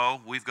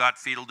 we've got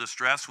fetal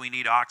distress. We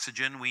need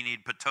oxygen. We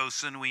need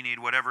Pitocin. We need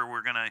whatever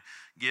we're going to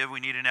give. We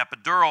need an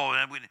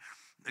epidural. And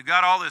we've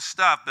got all this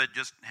stuff, but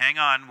just hang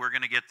on. We're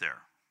going to get there.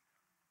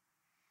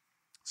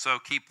 So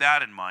keep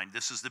that in mind.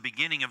 This is the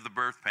beginning of the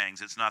birth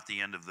pangs. It's not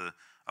the end of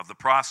the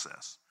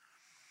process.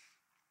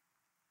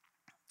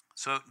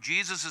 So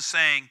Jesus is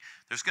saying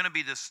there's going to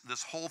be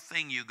this whole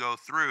thing you go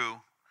through.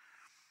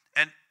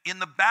 And in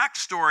the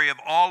backstory of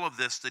all of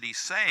this that he's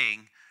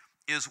saying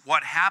is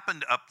what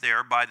happened up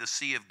there by the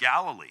Sea of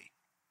Galilee.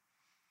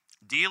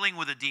 Dealing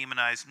with a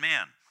demonized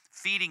man,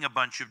 feeding a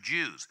bunch of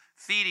Jews,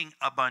 feeding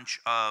a bunch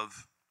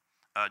of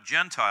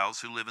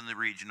Gentiles who live in the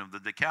region of the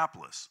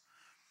Decapolis.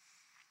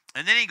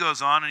 And then he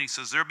goes on and he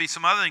says, there'll be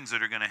some other things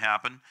that are going to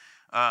happen.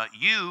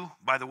 You,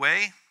 by the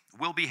way,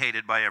 will be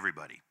hated by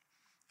everybody.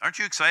 Aren't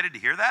you excited to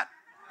hear that?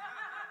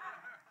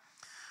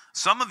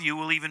 Some of you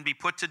will even be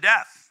put to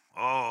death.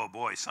 Oh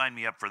boy, sign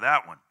me up for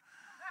that one.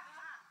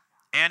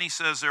 And he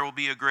says there will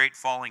be a great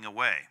falling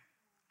away.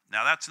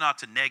 Now that's not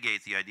to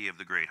negate the idea of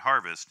the great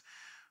harvest,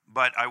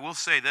 but I will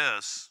say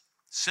this,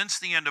 since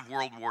the end of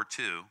World War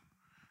II,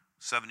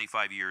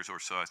 75 years or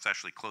so, it's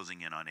actually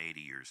closing in on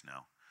 80 years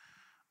now,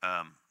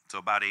 so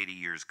about 80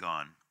 years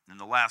gone. In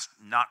the last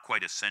not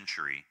quite a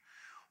century,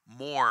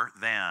 more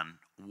than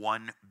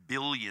 1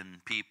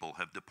 billion people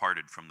have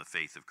departed from the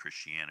faith of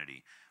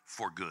Christianity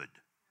for good.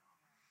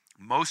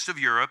 Most of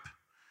Europe,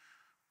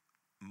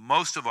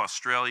 most of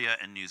Australia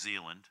and New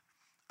Zealand,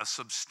 a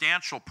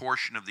substantial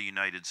portion of the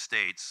United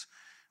States.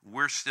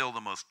 We're still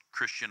the most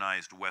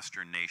Christianized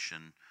Western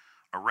nation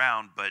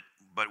around, but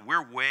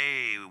we're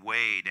way,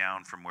 way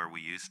down from where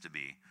we used to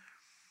be.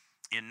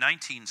 In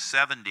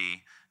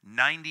 1970,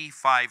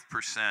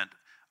 95%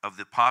 of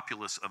the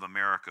populace of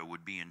America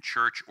would be in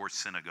church or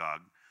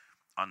synagogue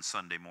on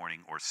Sunday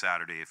morning or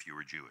Saturday if you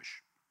were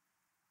Jewish.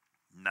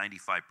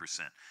 95%.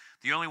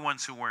 The only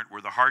ones who weren't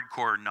were the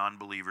hardcore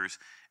non-believers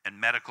and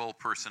medical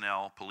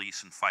personnel,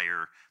 police and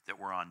fire that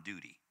were on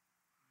duty.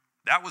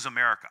 That was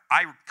America.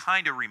 I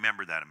kind of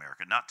remember that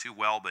America. Not too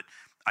well, but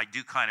I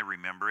do kind of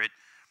remember it.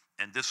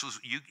 And this was,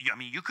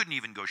 you couldn't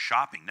even go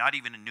shopping, not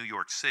even in New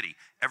York City.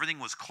 Everything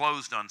was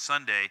closed on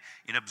Sunday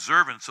in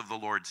observance of the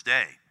Lord's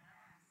Day.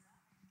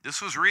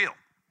 This was real.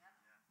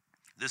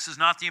 This is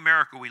not the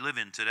America we live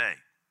in today.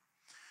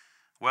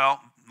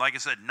 Well, like I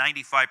said,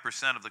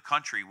 95% of the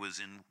country was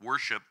in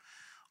worship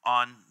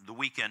on the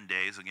weekend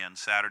days. Again,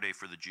 Saturday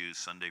for the Jews,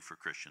 Sunday for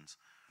Christians.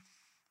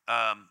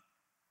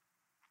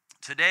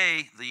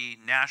 Today, the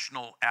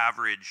national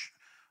average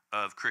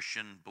of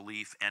Christian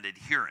belief and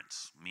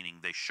adherence, meaning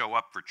they show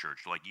up for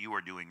church like you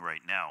are doing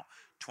right now,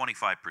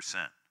 25%.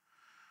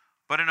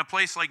 But in a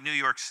place like New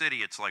York City,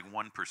 it's like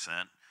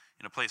 1%.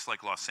 In a place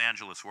like Los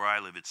Angeles, where I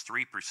live, it's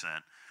 3%.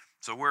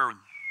 So we're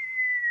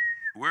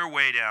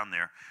way down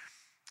there.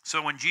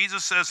 So when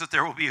Jesus says that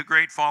there will be a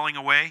great falling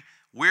away,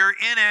 we're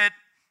in it.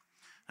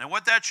 And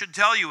what that should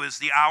tell you is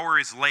the hour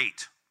is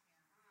late.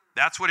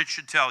 That's what it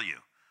should tell you.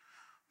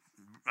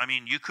 I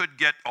mean, you could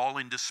get all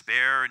in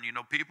despair and,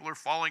 people are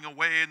falling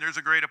away and there's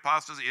a great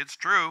apostasy. It's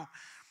true.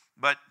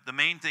 But the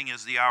main thing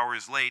is the hour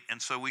is late. And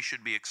so we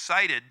should be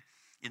excited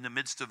in the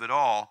midst of it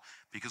all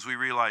because we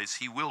realize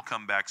he will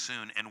come back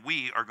soon and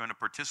we are going to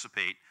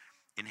participate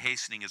in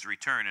hastening his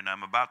return. And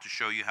I'm about to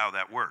show you how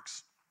that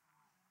works.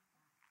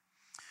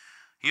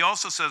 He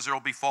also says there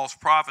will be false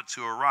prophets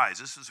who arise.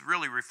 This is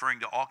really referring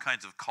to all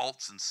kinds of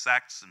cults and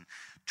sects and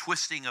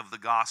twisting of the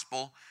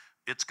gospel.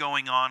 It's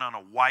going on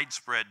a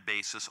widespread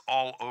basis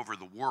all over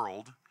the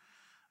world.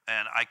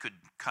 And I could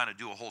kind of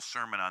do a whole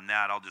sermon on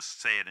that. I'll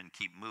just say it and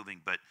keep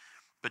moving.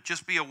 But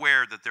just be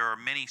aware that there are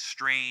many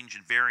strange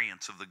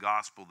variants of the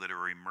gospel that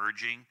are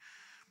emerging.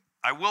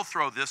 I will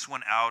throw this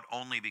one out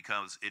only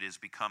because it has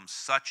become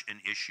such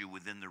an issue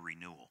within the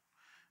renewal.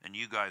 And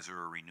you guys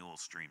are a renewal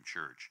stream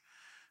church.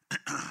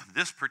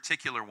 This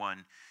particular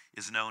one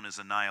is known as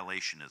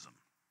annihilationism.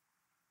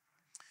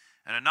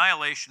 And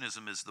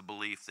annihilationism is the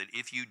belief that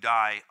if you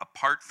die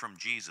apart from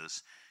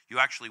Jesus, you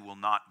actually will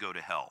not go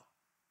to hell.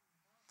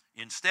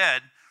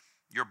 Instead,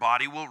 your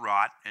body will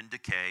rot and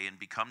decay and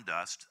become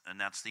dust, and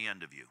that's the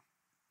end of you.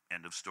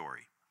 End of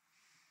story.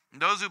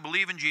 And those who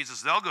believe in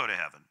Jesus, they'll go to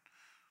heaven.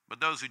 But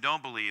those who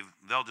don't believe,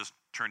 they'll just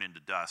turn into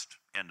dust.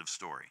 End of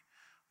story.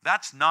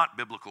 That's not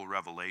biblical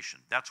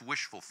revelation. That's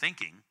wishful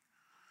thinking.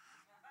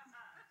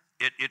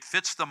 It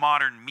fits the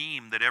modern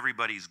meme that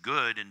everybody's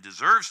good and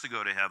deserves to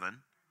go to heaven,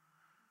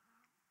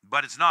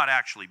 but it's not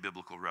actually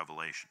biblical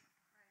revelation.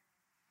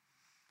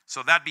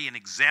 So that'd be an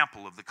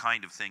example of the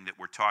kind of thing that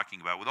we're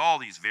talking about. With all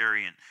these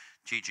variant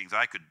teachings,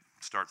 I could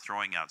start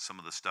throwing out some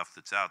of the stuff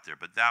that's out there,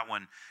 but that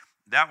one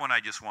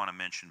I just want to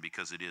mention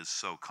because it is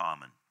so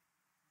common.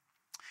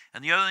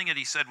 And the other thing that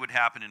he said would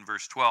happen in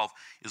verse 12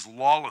 is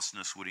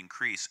lawlessness would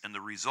increase. And the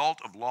result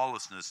of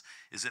lawlessness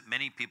is that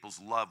many people's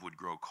love would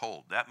grow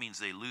cold. That means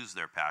they lose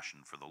their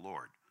passion for the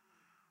Lord.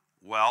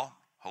 Well,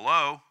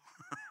 hello.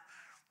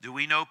 Do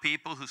we know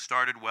people who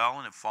started well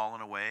and have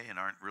fallen away and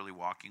aren't really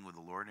walking with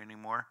the Lord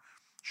anymore?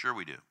 Sure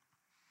we do.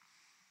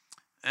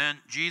 And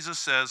Jesus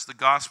says the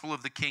gospel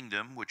of the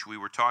kingdom, which we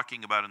were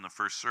talking about in the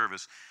first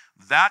service,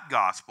 that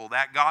gospel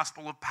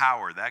of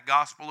power, that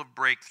gospel of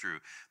breakthrough,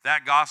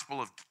 that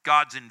gospel of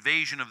God's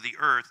invasion of the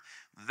earth,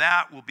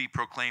 that will be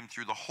proclaimed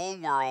through the whole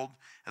world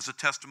as a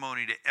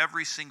testimony to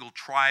every single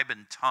tribe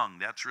and tongue.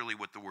 That's really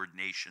what the word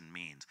nation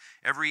means.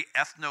 Every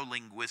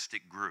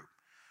ethno-linguistic group.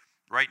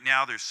 Right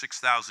now there's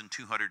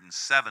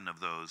 6,207 of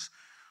those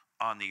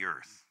on the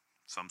earth.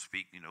 Some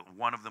speak,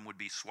 one of them would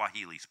be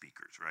Swahili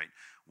speakers, right?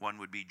 One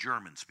would be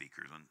German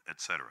speakers,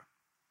 etc.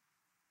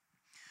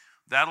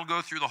 That'll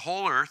go through the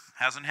whole earth.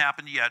 Hasn't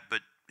happened yet,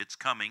 but it's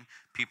coming.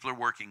 People are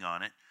working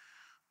on it.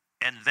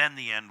 And then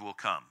the end will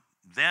come.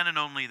 Then and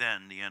only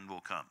then the end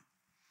will come.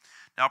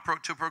 Now,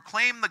 to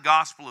proclaim the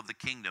gospel of the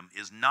kingdom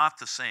is not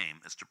the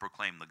same as to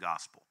proclaim the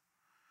gospel.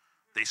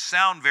 They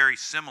sound very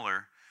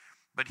similar,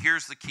 but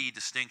here's the key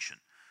distinction.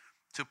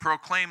 To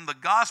proclaim the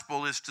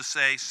gospel is to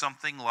say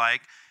something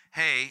like,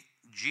 hey,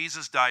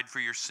 Jesus died for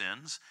your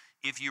sins.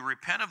 If you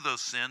repent of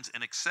those sins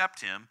and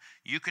accept him,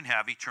 you can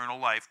have eternal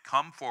life.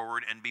 Come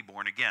forward and be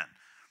born again.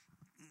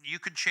 You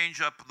could change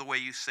up the way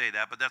you say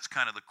that, but that's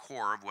kind of the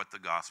core of what the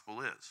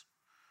gospel is.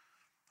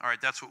 All right,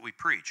 that's what we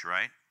preach,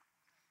 right?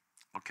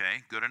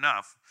 Okay, good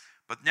enough.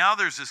 But now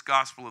there's this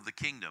gospel of the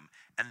kingdom,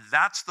 and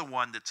that's the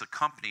one that's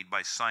accompanied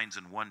by signs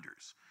and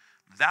wonders.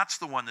 That's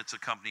the one that's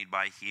accompanied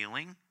by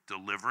healing,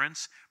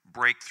 deliverance,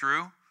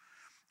 breakthrough.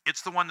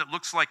 It's the one that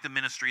looks like the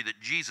ministry that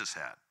Jesus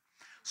had.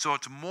 So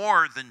it's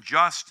more than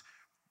just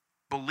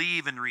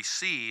believe and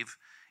receive.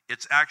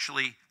 It's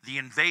actually the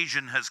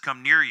invasion has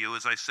come near you,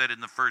 as I said in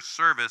the first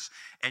service,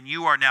 and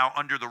you are now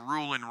under the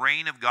rule and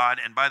reign of God.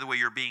 And by the way,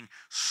 you're being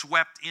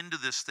swept into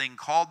this thing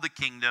called the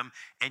kingdom,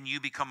 and you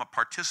become a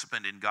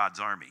participant in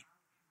God's army.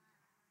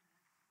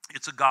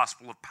 It's a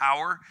gospel of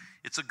power.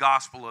 It's a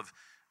gospel of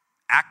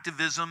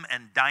activism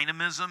and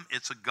dynamism.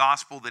 It's a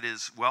gospel that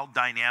is,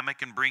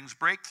 dynamic and brings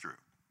breakthrough.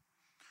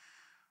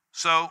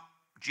 So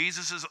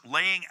Jesus is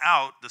laying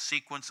out the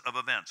sequence of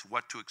events,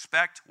 what to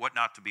expect, what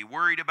not to be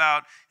worried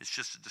about. It's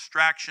just a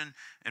distraction,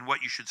 and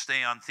what you should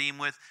stay on theme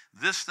with.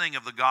 This thing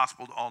of the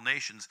gospel to all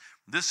nations,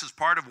 this is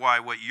part of why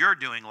what you're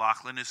doing,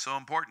 Lachlan, is so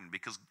important,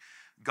 because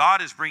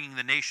God is bringing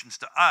the nations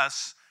to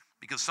us,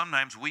 because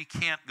sometimes we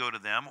can't go to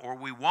them or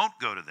we won't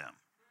go to them.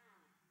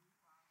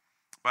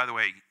 By the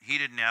way, he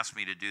didn't ask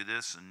me to do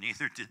this, and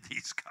neither did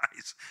these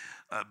guys,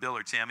 Bill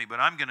or Tammy, but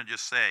I'm going to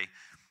just say,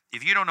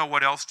 if you don't know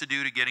what else to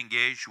do to get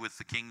engaged with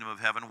the kingdom of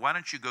heaven, why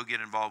don't you go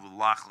get involved with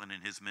Lachlan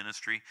and his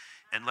ministry,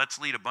 and let's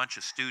lead a bunch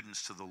of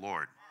students to the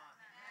Lord.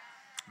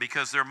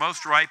 Because they're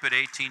most ripe at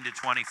 18 to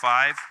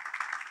 25.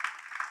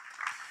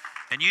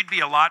 And you'd be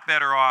a lot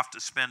better off to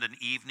spend an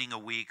evening a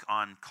week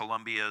on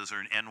Columbia's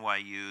or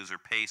NYU's or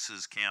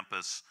Pace's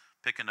campus.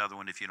 Pick another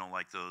one if you don't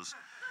like those.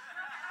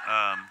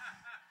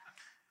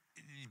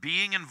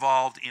 Being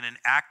involved in an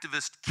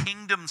activist,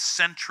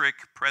 kingdom-centric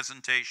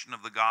presentation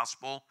of the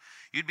gospel,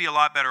 you'd be a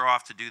lot better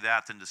off to do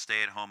that than to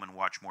stay at home and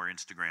watch more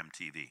Instagram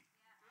TV.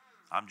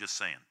 I'm just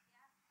saying.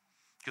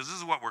 Because this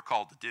is what we're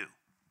called to do.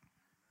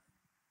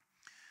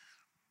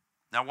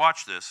 Now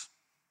watch this.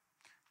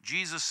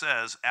 Jesus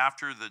says,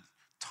 after the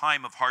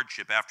time of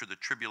hardship, after the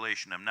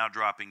tribulation, I'm now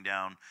dropping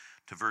down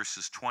to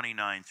verses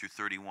 29 through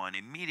 31.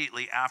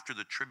 Immediately after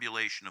the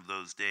tribulation of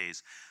those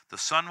days, the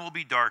sun will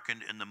be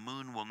darkened, and the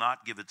moon will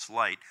not give its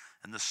light,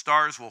 and the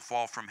stars will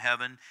fall from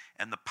heaven,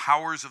 and the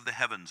powers of the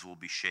heavens will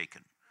be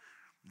shaken.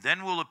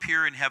 Then will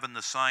appear in heaven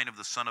the sign of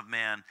the Son of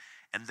Man,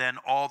 and then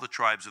all the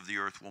tribes of the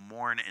earth will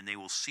mourn, and they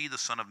will see the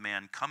Son of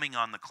Man coming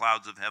on the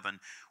clouds of heaven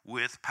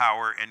with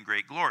power and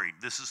great glory.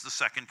 This is the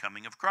second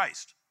coming of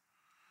Christ.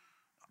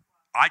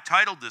 I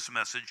titled this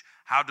message,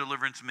 How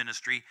Deliverance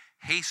Ministry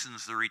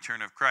Hastens the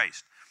Return of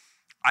Christ.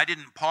 I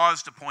didn't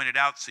pause to point it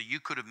out so you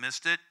could have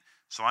missed it,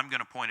 so I'm going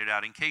to point it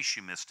out in case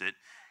you missed it.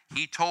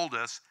 He told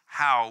us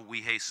how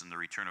we hasten the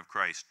return of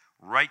Christ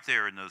right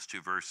there in those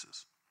two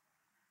verses.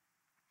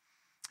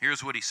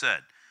 Here's what he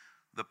said.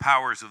 The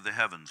powers of the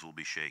heavens will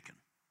be shaken.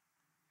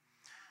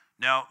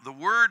 Now, the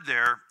word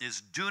there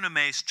is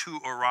dunamis tu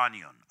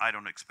oranion. I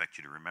don't expect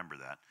you to remember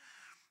that.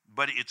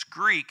 But it's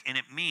Greek, and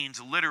it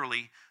means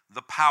literally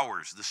the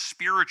powers, the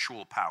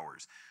spiritual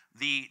powers,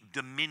 the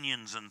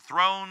dominions and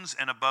thrones,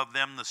 and above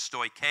them the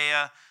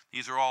stoicheia.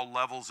 These are all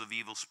levels of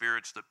evil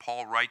spirits that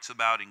Paul writes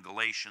about in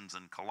Galatians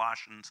and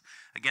Colossians.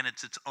 Again,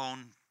 it's its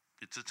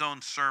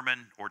own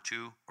sermon or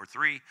two or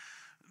three.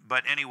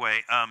 But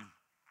anyway,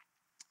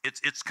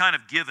 it's kind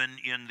of given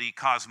in the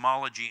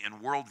cosmology and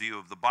worldview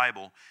of the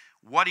Bible.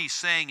 What he's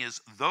saying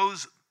is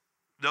those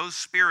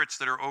spirits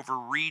that are over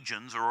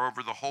regions or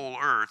over the whole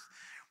earth,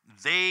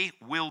 they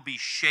will be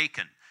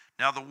shaken.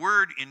 Now, the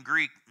word in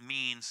Greek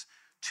means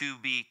to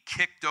be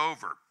kicked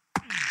over.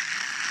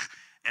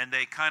 And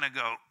they kind of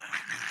go,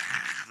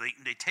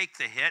 they take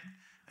the hit,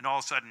 and all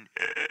of a sudden,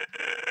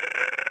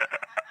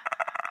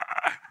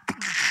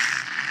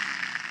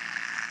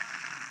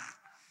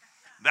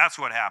 that's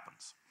what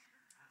happens.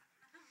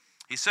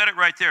 He said it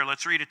right there.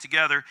 Let's read it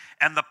together.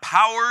 And the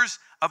powers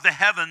of the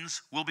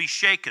heavens will be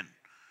shaken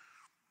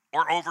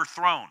or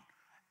overthrown.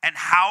 And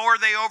how are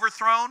they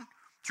overthrown?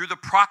 through the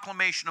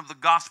proclamation of the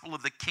gospel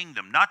of the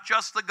kingdom. Not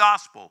just the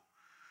gospel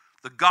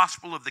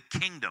of the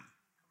kingdom.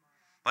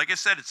 Like I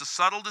said, it's a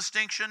subtle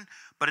distinction,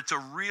 but it's a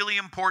really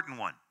important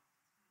one.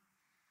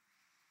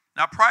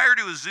 Now, prior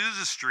to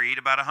Azusa Street,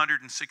 about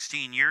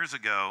 116 years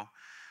ago,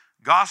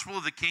 gospel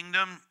of the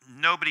kingdom,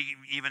 nobody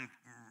even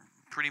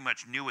pretty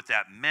much knew what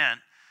that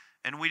meant.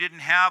 And we didn't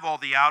have all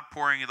the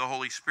outpouring of the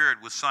Holy Spirit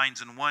with signs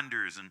and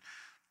wonders and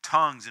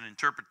tongues and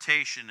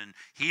interpretation and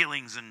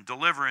healings and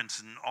deliverance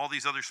and all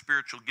these other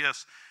spiritual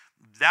gifts.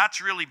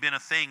 That's really been a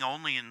thing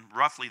only in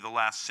roughly the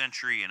last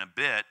century and a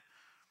bit.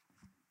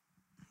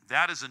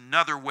 That is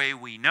another way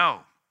we know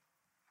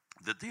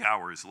that the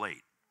hour is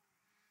late.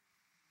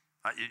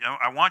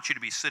 I want you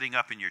to be sitting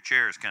up in your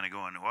chairs kind of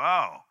going,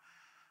 wow,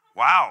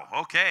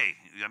 okay.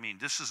 I mean,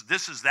 this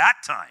is that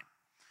time.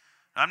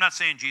 I'm not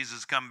saying Jesus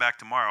is coming back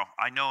tomorrow.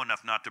 I know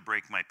enough not to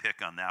break my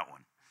pick on that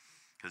one.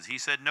 Because he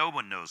said no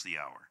one knows the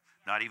hour,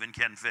 not even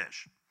Ken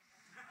Fish.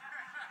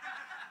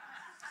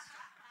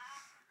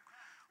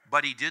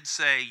 But he did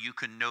say you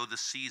can know the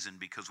season,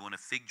 because when a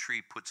fig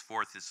tree puts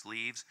forth its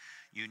leaves,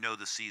 you know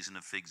the season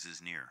of figs is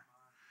near.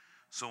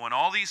 So when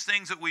all these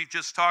things that we've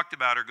just talked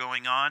about are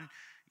going on,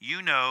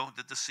 you know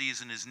that the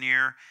season is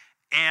near.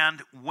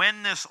 And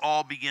when this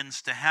all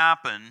begins to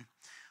happen,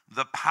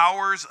 the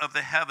powers of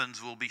the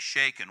heavens will be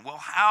shaken. Well,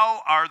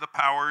 how are the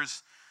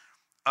powers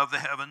of the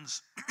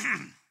heavens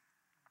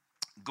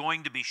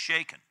going to be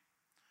shaken?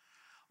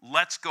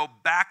 Let's go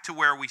back to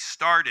where we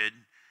started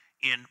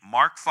in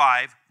Mark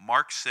 5,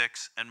 Mark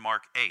 6, and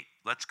Mark 8.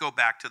 Let's go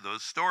back to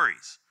those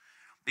stories.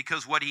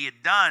 Because what he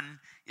had done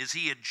is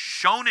he had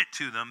shown it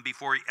to them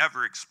before he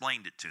ever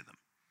explained it to them.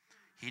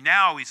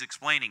 He's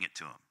explaining it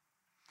to them.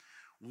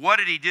 What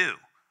did he do?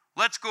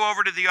 Let's go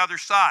over to the other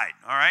side.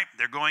 All right,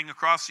 they're going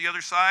across the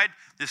other side.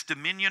 This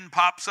dominion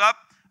pops up,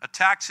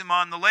 attacks him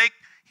on the lake.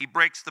 He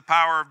breaks the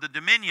power of the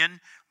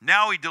dominion.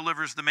 Now he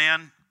delivers the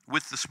man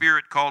with the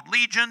spirit called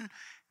Legion.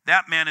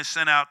 That man is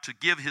sent out to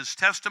give his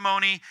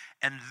testimony.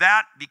 And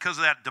that, because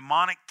of that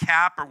demonic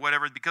cap or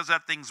whatever, because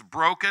that thing's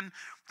broken,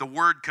 the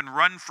word can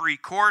run free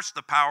course.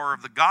 The power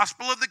of the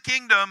gospel of the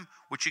kingdom,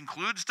 which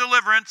includes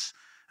deliverance.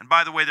 And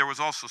by the way, there was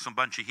also some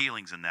bunch of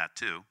healings in that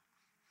too.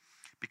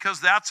 Because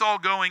that's all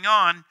going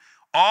on,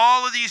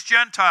 all of these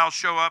Gentiles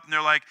show up and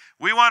they're like,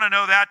 we want to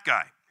know that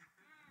guy.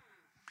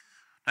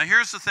 Now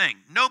here's the thing.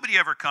 Nobody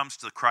ever comes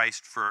to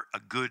Christ for a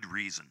good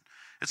reason.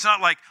 It's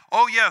not like,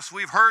 oh yes,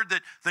 we've heard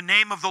that the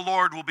name of the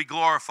Lord will be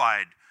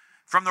glorified.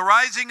 From the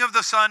rising of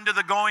the sun to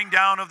the going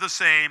down of the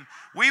same,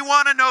 we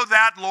want to know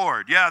that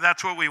Lord. Yeah,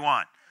 that's what we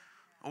want.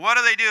 What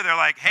do? They're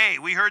like, hey,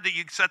 we heard that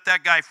you set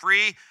that guy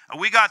free.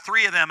 We got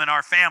 3 of them in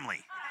our family.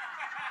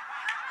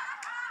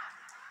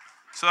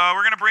 So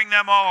we're going to bring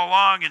them all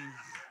along, and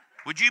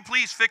would you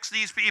please fix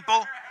these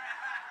people?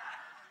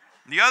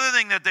 The other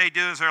thing that they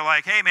do is they're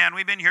like, hey, man,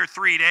 we've been here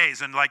 3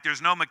 days, and like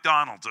there's no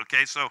McDonald's,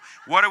 okay? So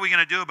what are we going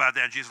to do about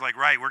that? And she's like,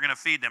 right, we're going to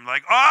feed them.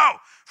 Like, oh,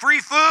 free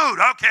food.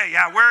 Okay,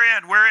 yeah, we're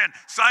in.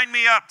 Sign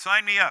me up.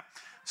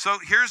 So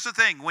here's the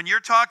thing. When you're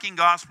talking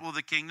gospel of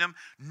the kingdom,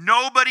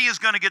 nobody is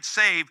going to get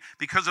saved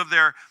because of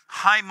their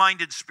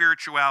high-minded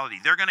spirituality.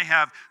 They're going to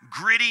have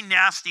gritty,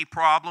 nasty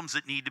problems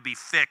that need to be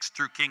fixed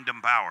through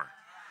kingdom power.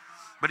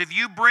 But if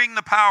you bring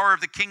the power of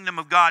the kingdom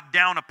of God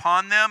down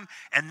upon them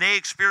and they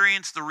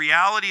experience the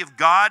reality of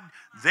God,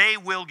 they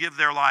will give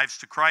their lives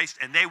to Christ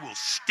and they will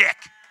stick.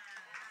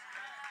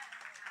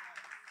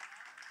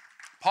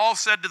 Paul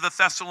said to the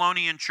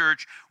Thessalonian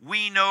church,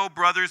 we know,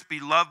 brothers,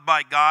 beloved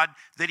by God,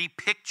 that he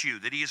picked you,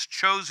 that he has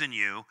chosen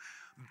you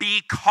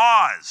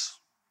because,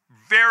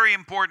 very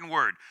important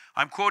word,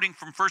 I'm quoting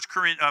from 1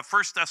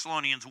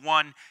 Thessalonians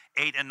 1,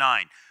 8 and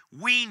 9.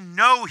 We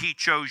know he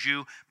chose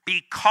you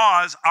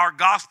because our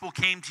gospel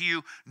came to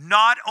you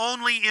not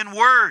only in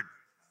word.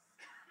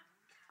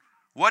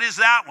 What is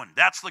that one?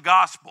 That's the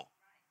gospel.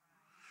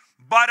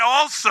 But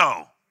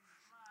also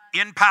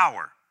in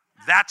power.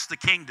 That's the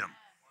kingdom.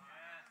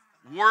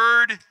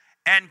 Word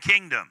and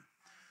kingdom.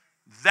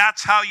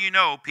 That's how you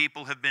know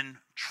people have been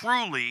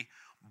truly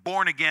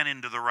born again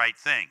into the right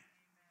thing.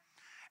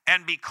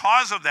 And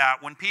because of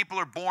that, when people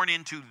are born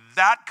into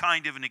that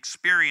kind of an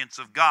experience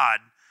of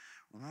God,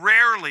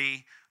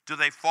 rarely do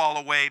they fall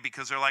away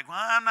because they're like, well,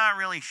 I'm not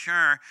really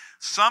sure.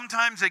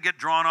 Sometimes they get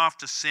drawn off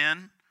to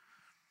sin.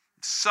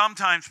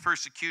 Sometimes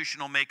persecution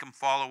will make them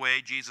fall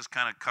away. Jesus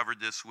kind of covered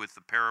this with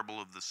the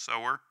parable of the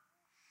sower.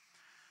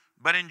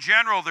 But in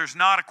general, there's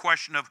not a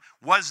question of,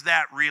 was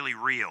that really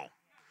real?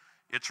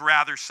 It's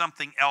rather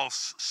something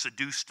else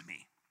seduced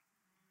me.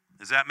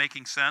 Is that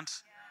making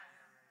sense?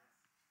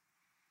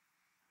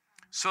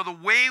 So the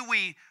way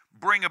we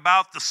bring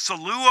about the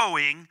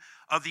saluoing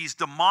of these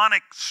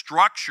demonic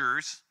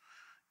structures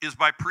is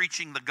by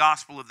preaching the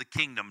gospel of the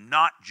kingdom,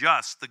 not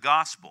just the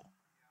gospel.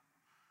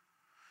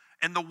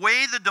 And the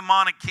way the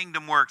demonic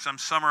kingdom works, I'm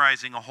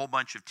summarizing a whole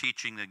bunch of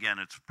teaching. Again,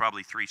 it's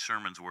probably 3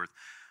 sermons worth.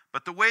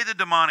 But the way the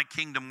demonic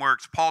kingdom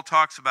works, Paul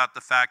talks about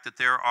the fact that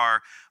there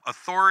are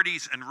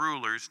authorities and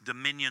rulers,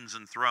 dominions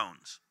and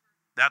thrones.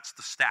 That's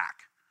the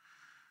stack.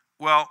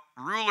 Well,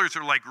 rulers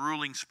are like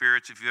ruling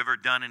spirits. If you've ever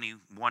done any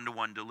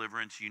one-to-one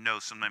deliverance, you know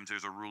sometimes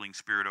there's a ruling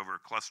spirit over a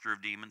cluster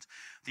of demons.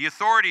 The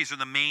authorities are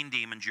the main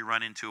demons you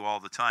run into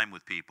all the time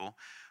with people.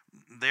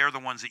 They're the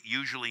ones that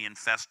usually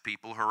infest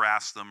people,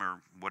 harass them,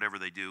 or whatever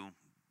they do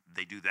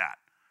that.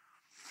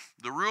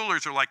 The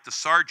rulers are like the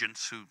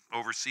sergeants who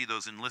oversee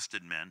those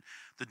enlisted men.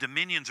 The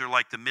dominions are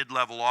like the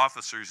mid-level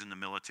officers in the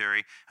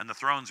military, and the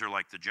thrones are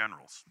like the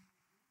generals.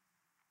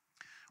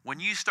 When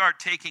you start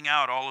taking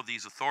out all of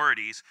these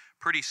authorities,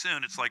 pretty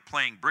soon it's like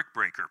playing brick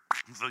breaker.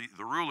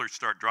 The rulers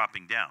start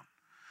dropping down.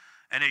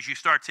 And as you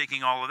start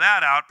taking all of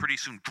that out, pretty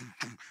soon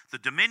the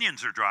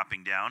dominions are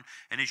dropping down.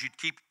 And as you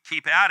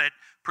keep at it,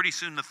 pretty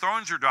soon the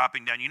thrones are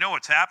dropping down. You know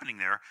what's happening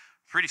there.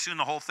 Pretty soon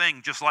the whole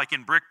thing, just like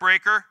in brick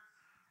breaker,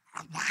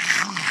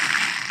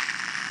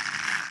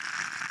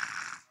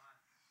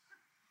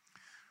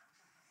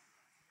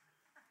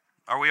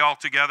 are we all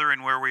together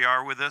in where we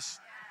are with this?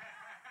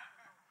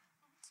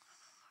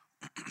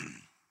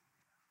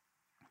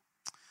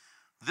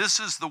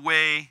 This is the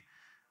way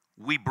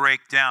we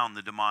break down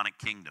the demonic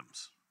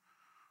kingdoms.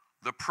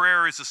 The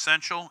prayer is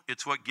essential.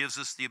 It's what gives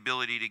us the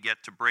ability to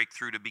get to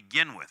breakthrough to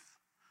begin with.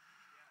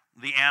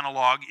 The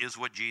analog is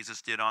what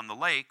Jesus did on the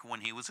lake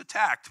when he was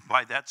attacked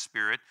by that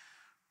spirit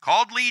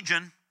called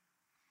Legion,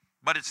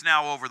 but it's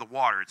now over the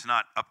water. It's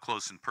not up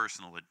close and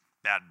personal at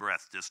bad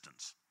breath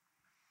distance.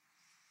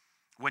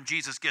 When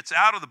Jesus gets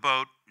out of the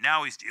boat,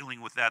 now he's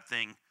dealing with that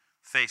thing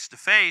face to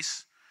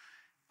face.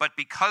 But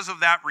because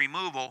of that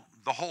removal,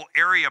 the whole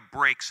area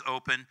breaks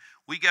open.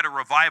 We get a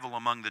revival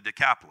among the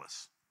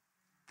Decapolis.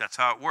 That's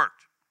how it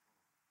worked.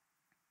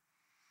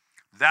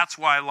 That's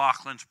why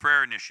Lauchlin's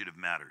prayer initiative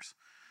matters.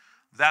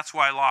 That's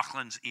why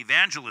Lauchlin's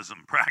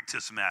evangelism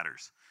practice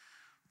matters.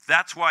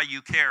 That's why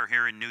you care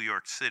here in New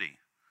York City.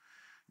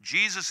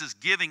 Jesus is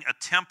giving a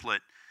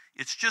template.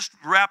 It's just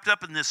wrapped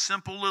up in this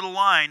simple little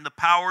line, the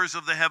powers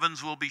of the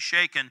heavens will be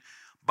shaken,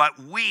 but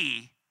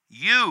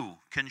you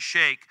can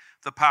shake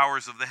the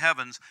powers of the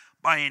heavens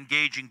by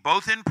engaging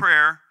both in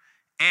prayer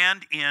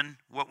and in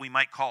what we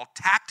might call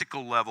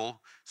tactical level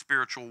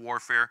spiritual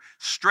warfare,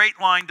 straight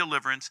line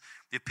deliverance.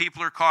 If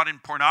people are caught in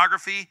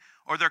pornography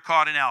or they're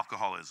caught in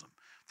alcoholism,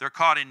 they're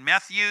caught in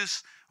meth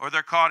use or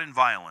they're caught in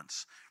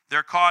violence,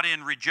 they're caught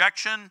in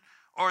rejection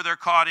or they're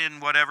caught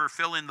in whatever,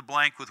 fill in the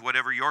blank with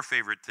whatever your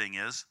favorite thing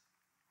is.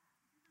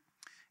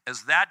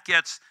 As that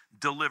gets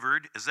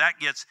delivered, as that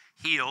gets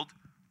healed,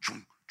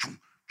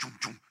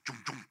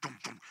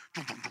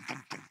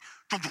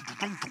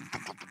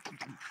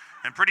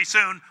 and pretty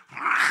soon,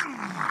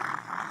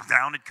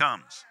 down it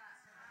comes.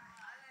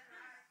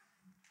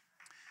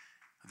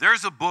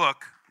 There's a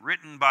book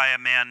written by a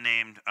man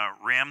named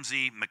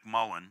Ramsey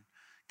McMullen.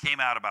 Came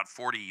out about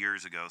 40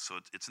 years ago, so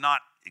it's not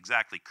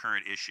exactly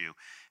current issue.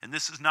 And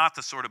this is not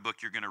the sort of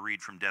book you're going to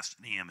read from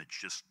Destiny Image,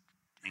 just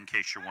in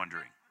case you're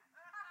wondering.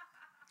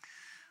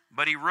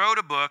 But he wrote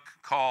a book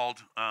called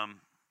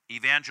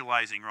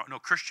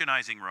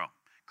Christianizing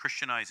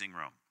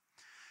Rome.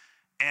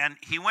 And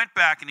he went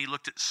back and he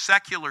looked at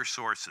secular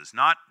sources,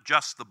 not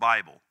just the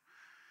Bible.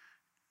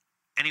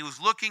 And he was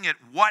looking at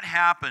what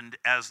happened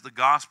as the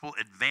gospel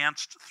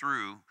advanced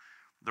through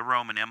the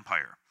Roman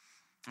Empire.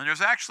 And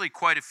there's actually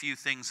quite a few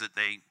things that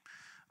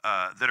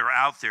that are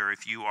out there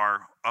if you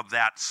are of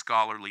that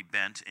scholarly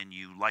bent and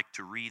you like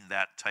to read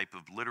that type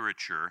of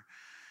literature.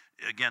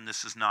 Again,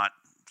 this is not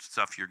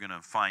stuff you're going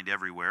to find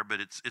everywhere, but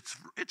it's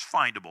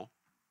findable.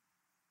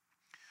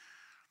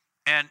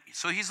 And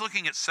so he's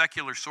looking at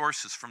secular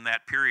sources from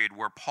that period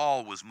where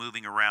Paul was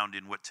moving around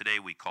in what today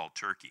we call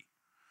Turkey.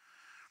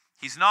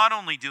 He's not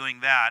only doing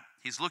that,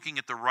 he's looking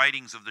at the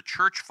writings of the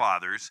church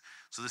fathers.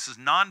 So this is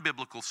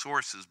non-biblical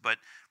sources, but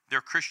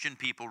they're Christian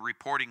people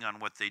reporting on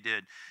what they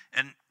did.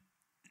 And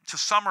to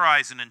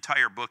summarize an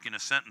entire book in a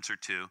sentence or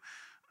two,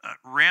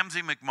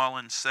 Ramsey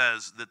McMullen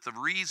says that the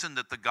reason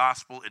that the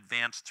gospel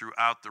advanced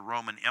throughout the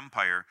Roman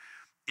Empire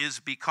is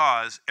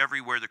because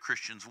everywhere the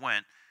Christians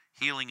went,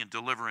 healing and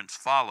deliverance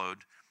followed,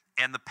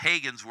 and the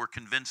pagans were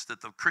convinced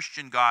that the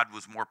Christian God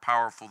was more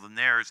powerful than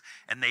theirs,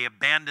 and they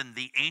abandoned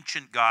the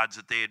ancient gods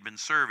that they had been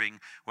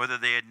serving, whether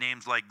they had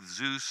names like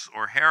Zeus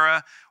or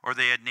Hera, or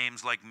they had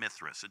names like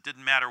Mithras. It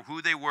didn't matter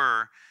who they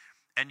were.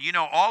 And you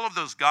know, all of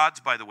those gods,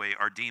 by the way,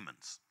 are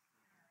demons.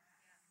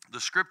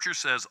 The scripture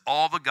says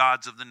all the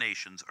gods of the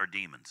nations are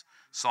demons.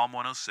 Psalm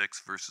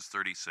 106, verses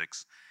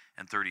 36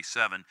 and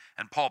 37.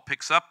 And Paul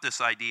picks up this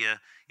idea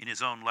in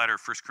his own letter,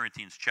 1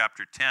 Corinthians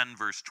chapter 10,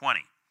 verse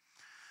 20.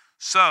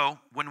 So,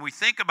 when we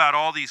think about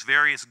all these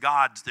various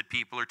gods that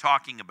people are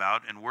talking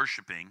about and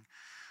worshiping,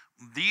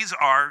 these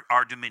are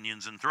our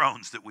dominions and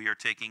thrones that we are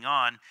taking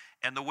on.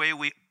 And the way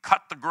we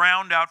cut the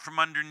ground out from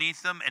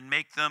underneath them and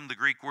make them, the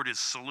Greek word is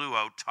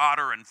saluo,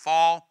 totter and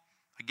fall.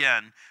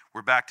 Again,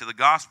 we're back to the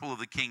gospel of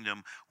the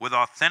kingdom with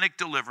authentic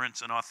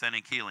deliverance and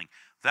authentic healing.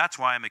 That's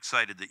why I'm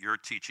excited that you're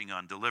teaching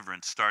on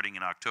deliverance starting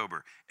in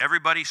October.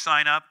 Everybody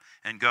sign up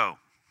and go.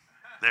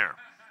 There.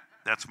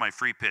 That's my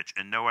free pitch.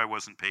 And no, I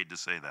wasn't paid to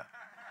say that.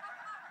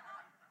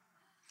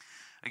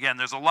 Again,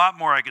 there's a lot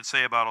more I could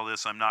say about all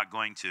this. I'm not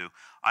going to.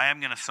 I am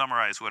going to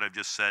summarize what I've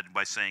just said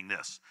by saying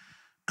this.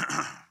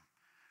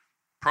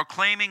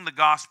 Proclaiming the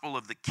gospel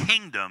of the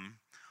kingdom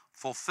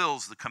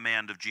fulfills the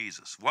command of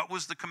Jesus. What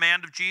was the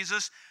command of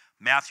Jesus?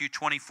 Matthew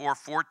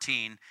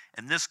 24:14,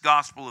 and this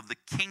gospel of the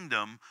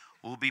kingdom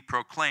will be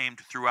proclaimed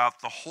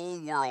throughout the whole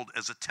world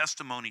as a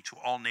testimony to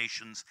all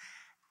nations,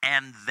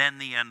 and then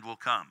the end will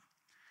come.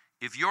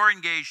 If you're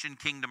engaged in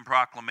kingdom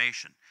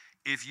proclamation,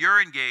 if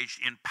you're engaged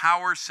in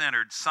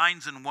power-centered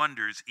signs and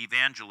wonders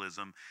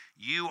evangelism,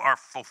 you are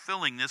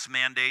fulfilling this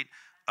mandate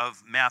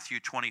of Matthew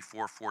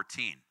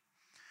 24:14.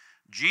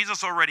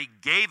 Jesus already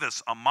gave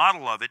us a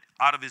model of it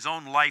out of his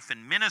own life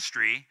and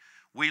ministry.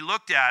 We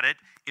looked at it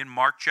in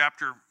Mark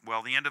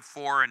the end of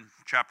 4 and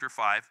chapter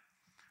 5,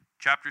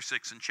 chapter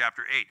 6 and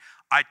chapter 8.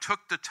 I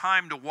took the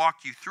time to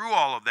walk you through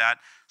all of that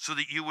so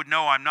that you would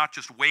know I'm not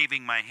just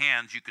waving my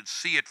hands. You could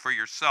see it for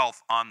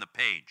yourself on the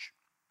page.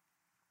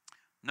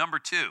 Number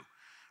 2,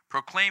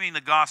 proclaiming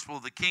the gospel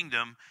of the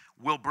kingdom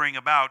will bring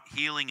about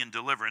healing and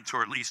deliverance,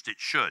 or at least it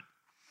should.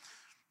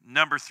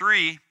 Number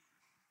 3,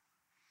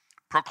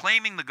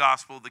 proclaiming the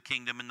gospel of the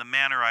kingdom in the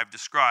manner I've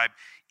described,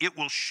 it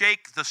will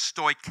shake the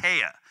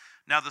stoicheia.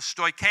 Now, the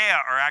stoicheia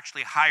are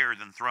actually higher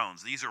than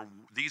thrones. These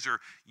are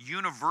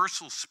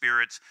universal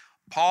spirits.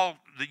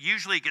 That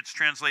usually gets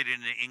translated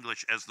into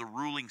English as the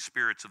ruling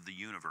spirits of the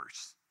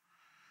universe.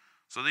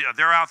 So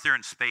they're out there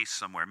in space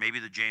somewhere. Maybe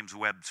the James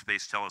Webb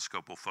Space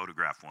Telescope will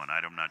photograph one.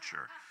 I'm not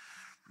sure.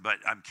 But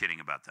I'm kidding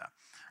about that.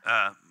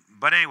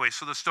 But anyway,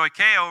 so the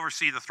stoicheia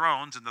oversee the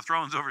thrones, and the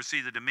thrones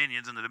oversee the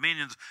dominions, and the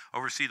dominions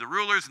oversee the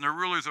rulers, and the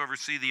rulers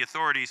oversee the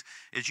authorities.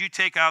 As you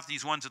take out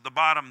these ones at the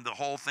bottom, the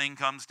whole thing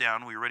comes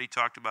down. We already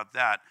talked about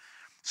that.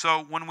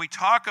 So when we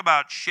talk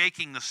about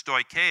shaking the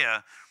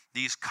stoicheia,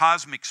 these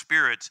cosmic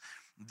spirits,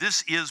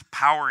 this is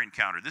power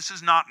encounter. This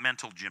is not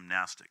mental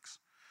gymnastics.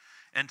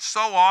 And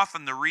so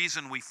often the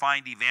reason we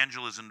find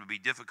evangelism to be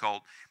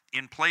difficult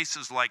in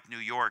places like New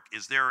York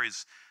is there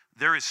is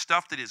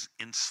stuff that is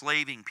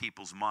enslaving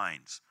people's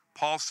minds.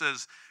 Paul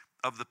says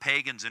of the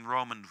pagans in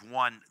Romans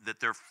 1 that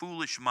their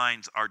foolish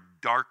minds are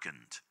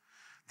darkened.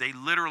 They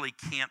literally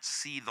can't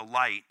see the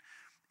light,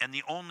 and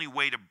the only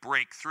way to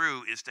break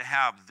through is to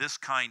have this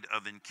kind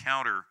of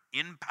encounter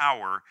in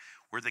power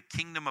where the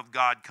kingdom of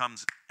God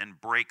comes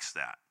and breaks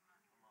that.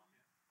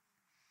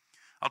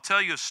 I'll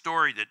tell you a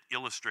story that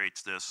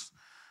illustrates this.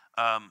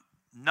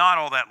 Not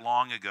all that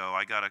long ago,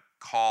 I got a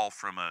call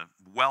from a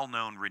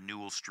well-known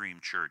Renewal Stream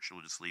church.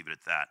 We'll just leave it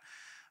at that.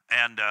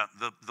 And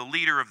the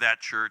leader of that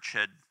church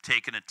had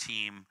taken a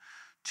team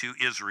to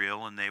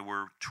Israel, and they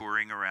were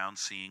touring around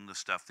seeing the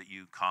stuff that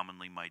you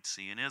commonly might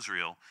see in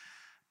Israel.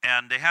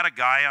 And they had a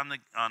guy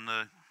on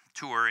the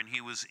tour, and he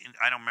was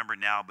I don't remember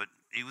now, but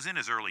he was in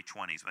his early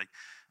 20s.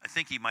 I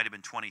think he might have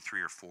been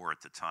 23 or 4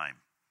 at the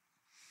time.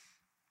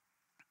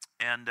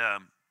 And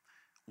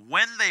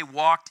when they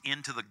walked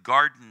into the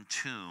Garden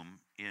Tomb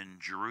in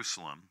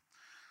Jerusalem,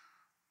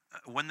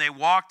 when they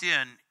walked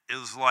in, it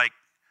was like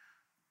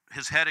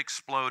his head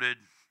exploded,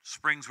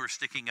 springs were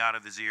sticking out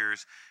of his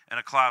ears, and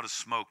a cloud of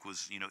smoke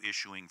was,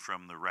 issuing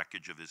from the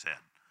wreckage of his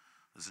head.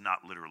 This is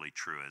not literally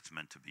true. It's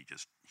meant to be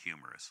just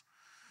humorous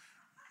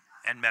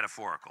and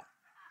metaphorical.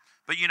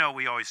 But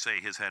we always say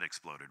his head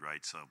exploded,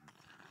 right? So,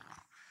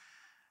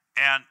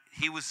 and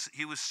he was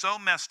so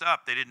messed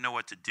up they didn't know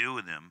what to do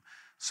with him.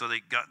 So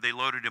they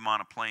loaded him on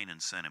a plane and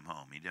sent him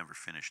home. He never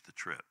finished the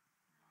trip.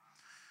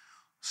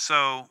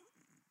 So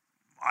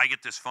I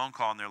get this phone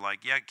call, and they're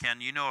like, yeah,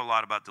 Ken, you know a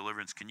lot about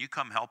deliverance. Can you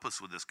come help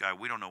us with this guy?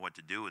 We don't know what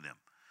to do with him.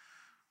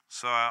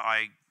 So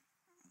I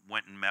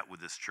went and met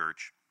with this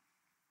church.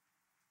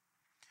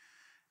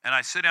 And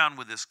I sit down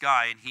with this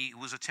guy, and he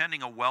was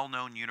attending a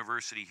well-known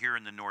university here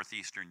in the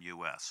northeastern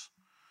U.S.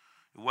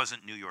 It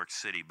wasn't New York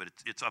City, but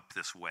it's up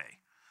this way.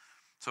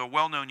 So a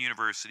well-known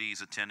university,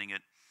 he's attending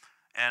it.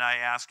 And I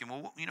asked him,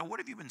 well, what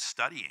have you been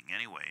studying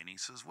anyway? And he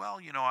says, well,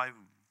 I've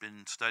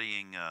been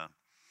studying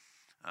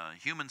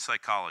human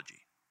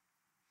psychology.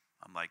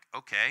 I'm like,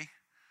 okay.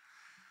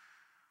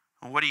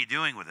 Well, what are you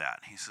doing with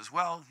that? He says,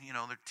 well,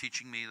 they're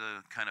teaching me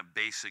the kind of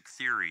basic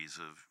theories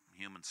of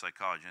human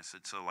psychology. I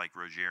said, so like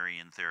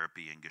Rogerian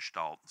therapy and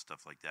Gestalt and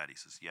stuff like that? He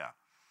says, yeah.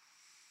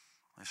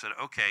 I said,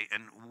 okay,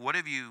 and what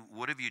have you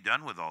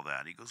done with all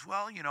that? He goes,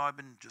 well, I've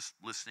been just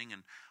listening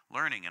and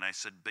learning. And I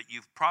said, but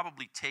you've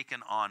probably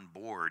taken on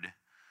board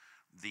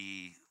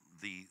the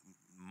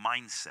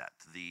mindset,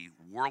 the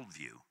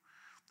worldview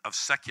of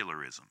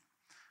secularism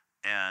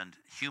and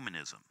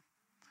humanism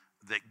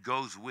that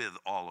goes with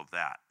all of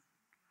that.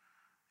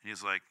 And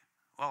he's like,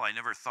 well, I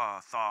never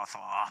thought about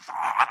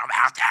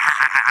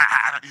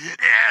that.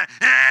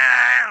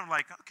 I'm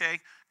like, okay,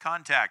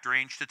 contact,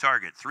 range to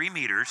target, 3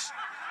 meters.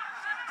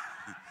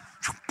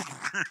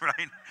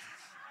 Right?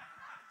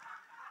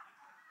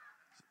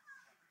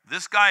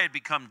 This guy had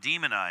become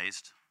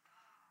demonized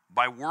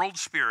by world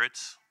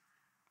spirits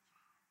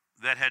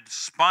that had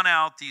spun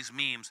out these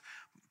memes.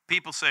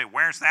 People say,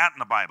 where's that in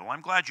the Bible?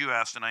 I'm glad you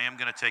asked, and I am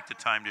going to take the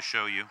time to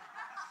show you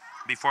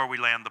before we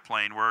land the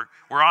plane.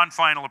 We're on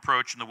final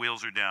approach, and the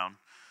wheels are down.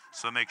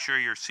 So make sure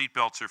your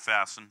seatbelts are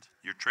fastened,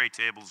 your tray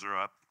tables are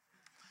up.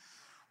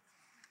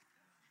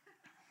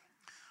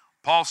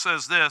 Paul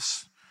says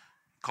this,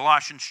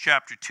 Colossians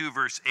chapter 2,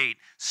 verse 8,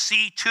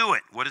 see to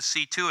it. What does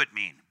see to it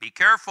mean? Be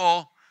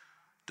careful.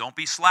 Don't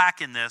be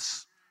slack in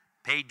this.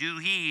 Pay due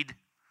heed.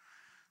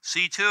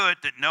 See to it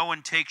that no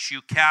one takes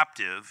you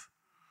captive.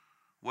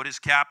 What is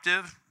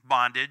captive?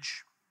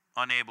 Bondage,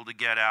 unable to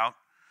get out.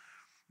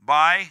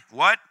 By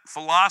what?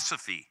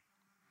 Philosophy.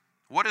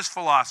 What is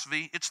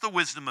philosophy? It's the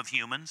wisdom of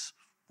humans,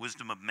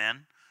 wisdom of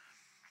men,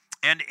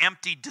 and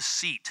empty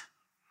deceit.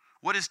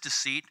 What is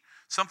deceit?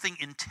 Something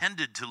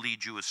intended to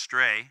lead you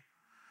astray,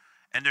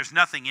 and there's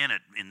nothing in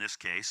it in this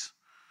case,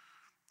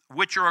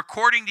 which are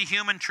according to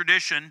human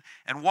tradition,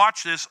 and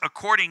watch this,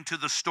 according to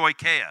the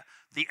stoicheia,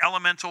 the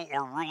elemental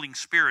or ruling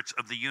spirits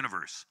of the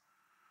universe.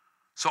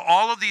 So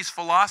all of these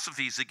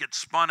philosophies that get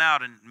spun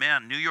out, and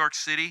man, New York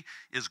City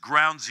is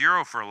ground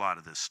zero for a lot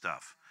of this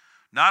stuff.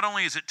 Not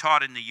only is it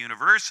taught in the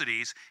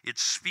universities,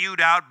 it's spewed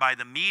out by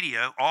the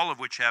media, all of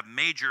which have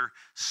major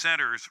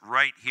centers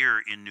right here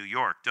in New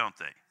York, don't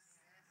they?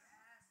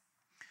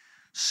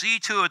 See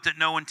to it that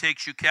no one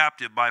takes you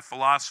captive by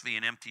philosophy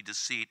and empty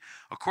deceit,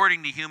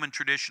 according to human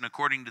tradition,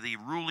 according to the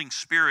ruling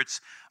spirits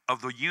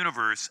of the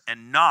universe,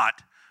 and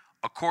not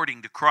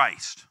according to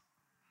Christ.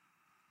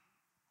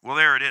 Well,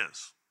 there it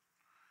is.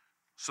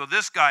 So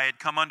this guy had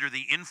come under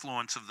the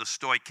influence of the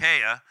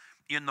stoicheia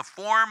in the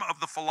form of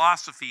the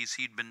philosophies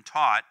he'd been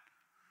taught.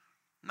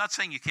 I'm not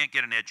saying you can't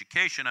get an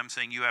education. I'm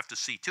saying you have to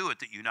see to it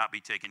that you not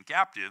be taken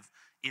captive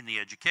in the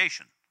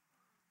education.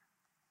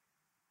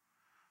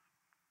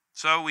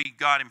 So we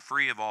got him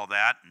free of all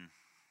that and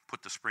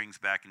put the springs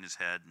back in his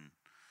head and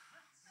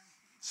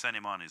sent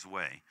him on his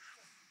way.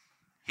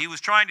 He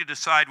was trying to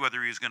decide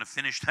whether he was going to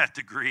finish that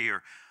degree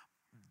or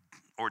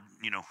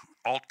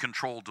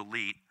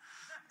Alt-Control-Delete.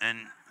 And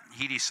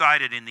he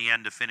decided in the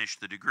end to finish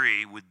the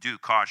degree with due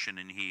caution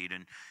and heed,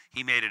 and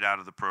he made it out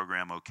of the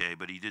program okay,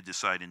 but he did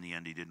decide in the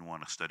end he didn't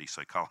want to study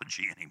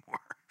psychology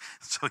anymore.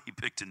 So he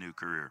picked a new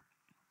career.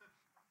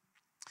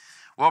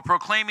 Well,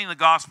 proclaiming the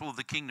gospel of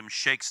the kingdom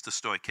shakes the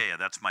stoicheia.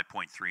 That's my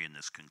point 3 in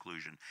this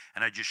conclusion.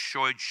 And I just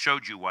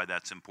showed you why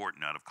that's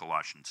important out of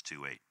Colossians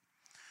 2:8.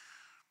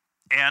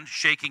 And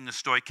shaking the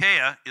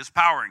stoicheia is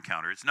power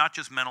encounter. It's not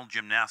just mental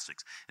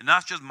gymnastics. It's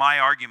not just my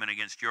argument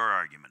against your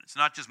argument. It's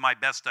not just my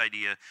best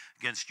idea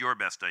against your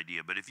best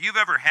idea. But if you've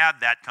ever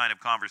had that kind of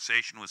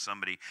conversation with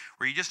somebody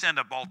where you just end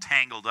up all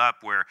tangled up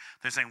where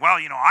they're saying, well,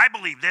 I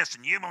believe this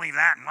and you believe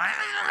that, and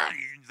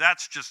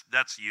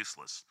that's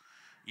useless.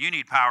 You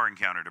need power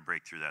encounter to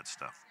break through that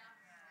stuff.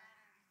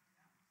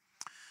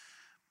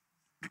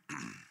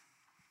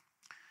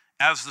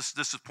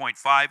 This is point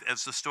 5,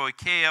 as the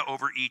stoicheia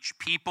over each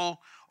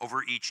people,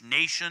 over each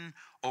nation,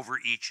 over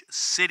each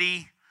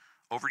city,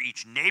 over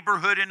each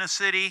neighborhood in a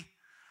city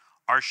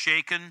are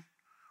shaken.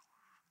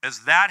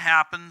 As that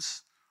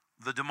happens,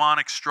 the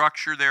demonic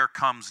structure there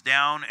comes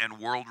down and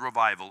world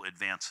revival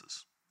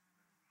advances.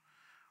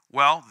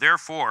 Well,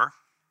 therefore,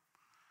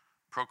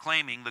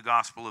 proclaiming the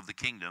gospel of the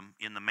kingdom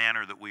in the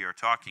manner that we are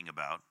talking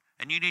about,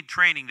 and you need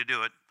training to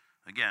do it.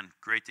 Again,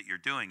 great that you're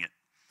doing it.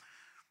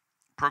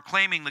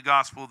 Proclaiming the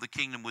gospel of the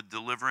kingdom with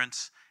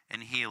deliverance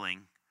and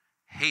healing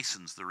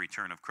hastens the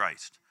return of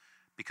Christ,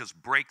 because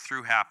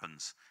breakthrough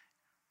happens.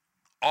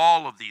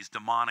 All of these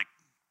demonic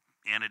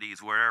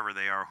entities, wherever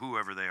they are,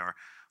 whoever they are,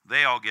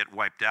 they all get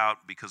wiped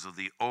out because of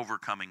the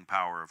overcoming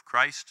power of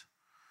Christ,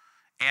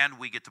 and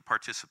we get to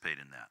participate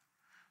in that.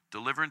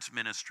 Deliverance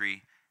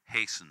ministry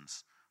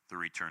hastens the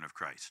return of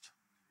Christ.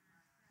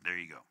 There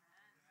you go.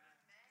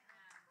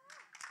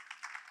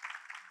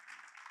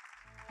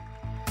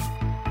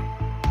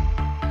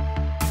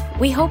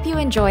 We hope you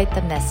enjoyed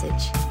the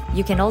message.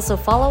 You can also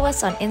follow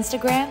us on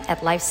Instagram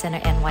at Life Center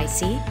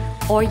NYC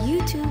or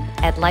YouTube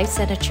at Life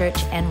Center Church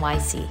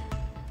NYC.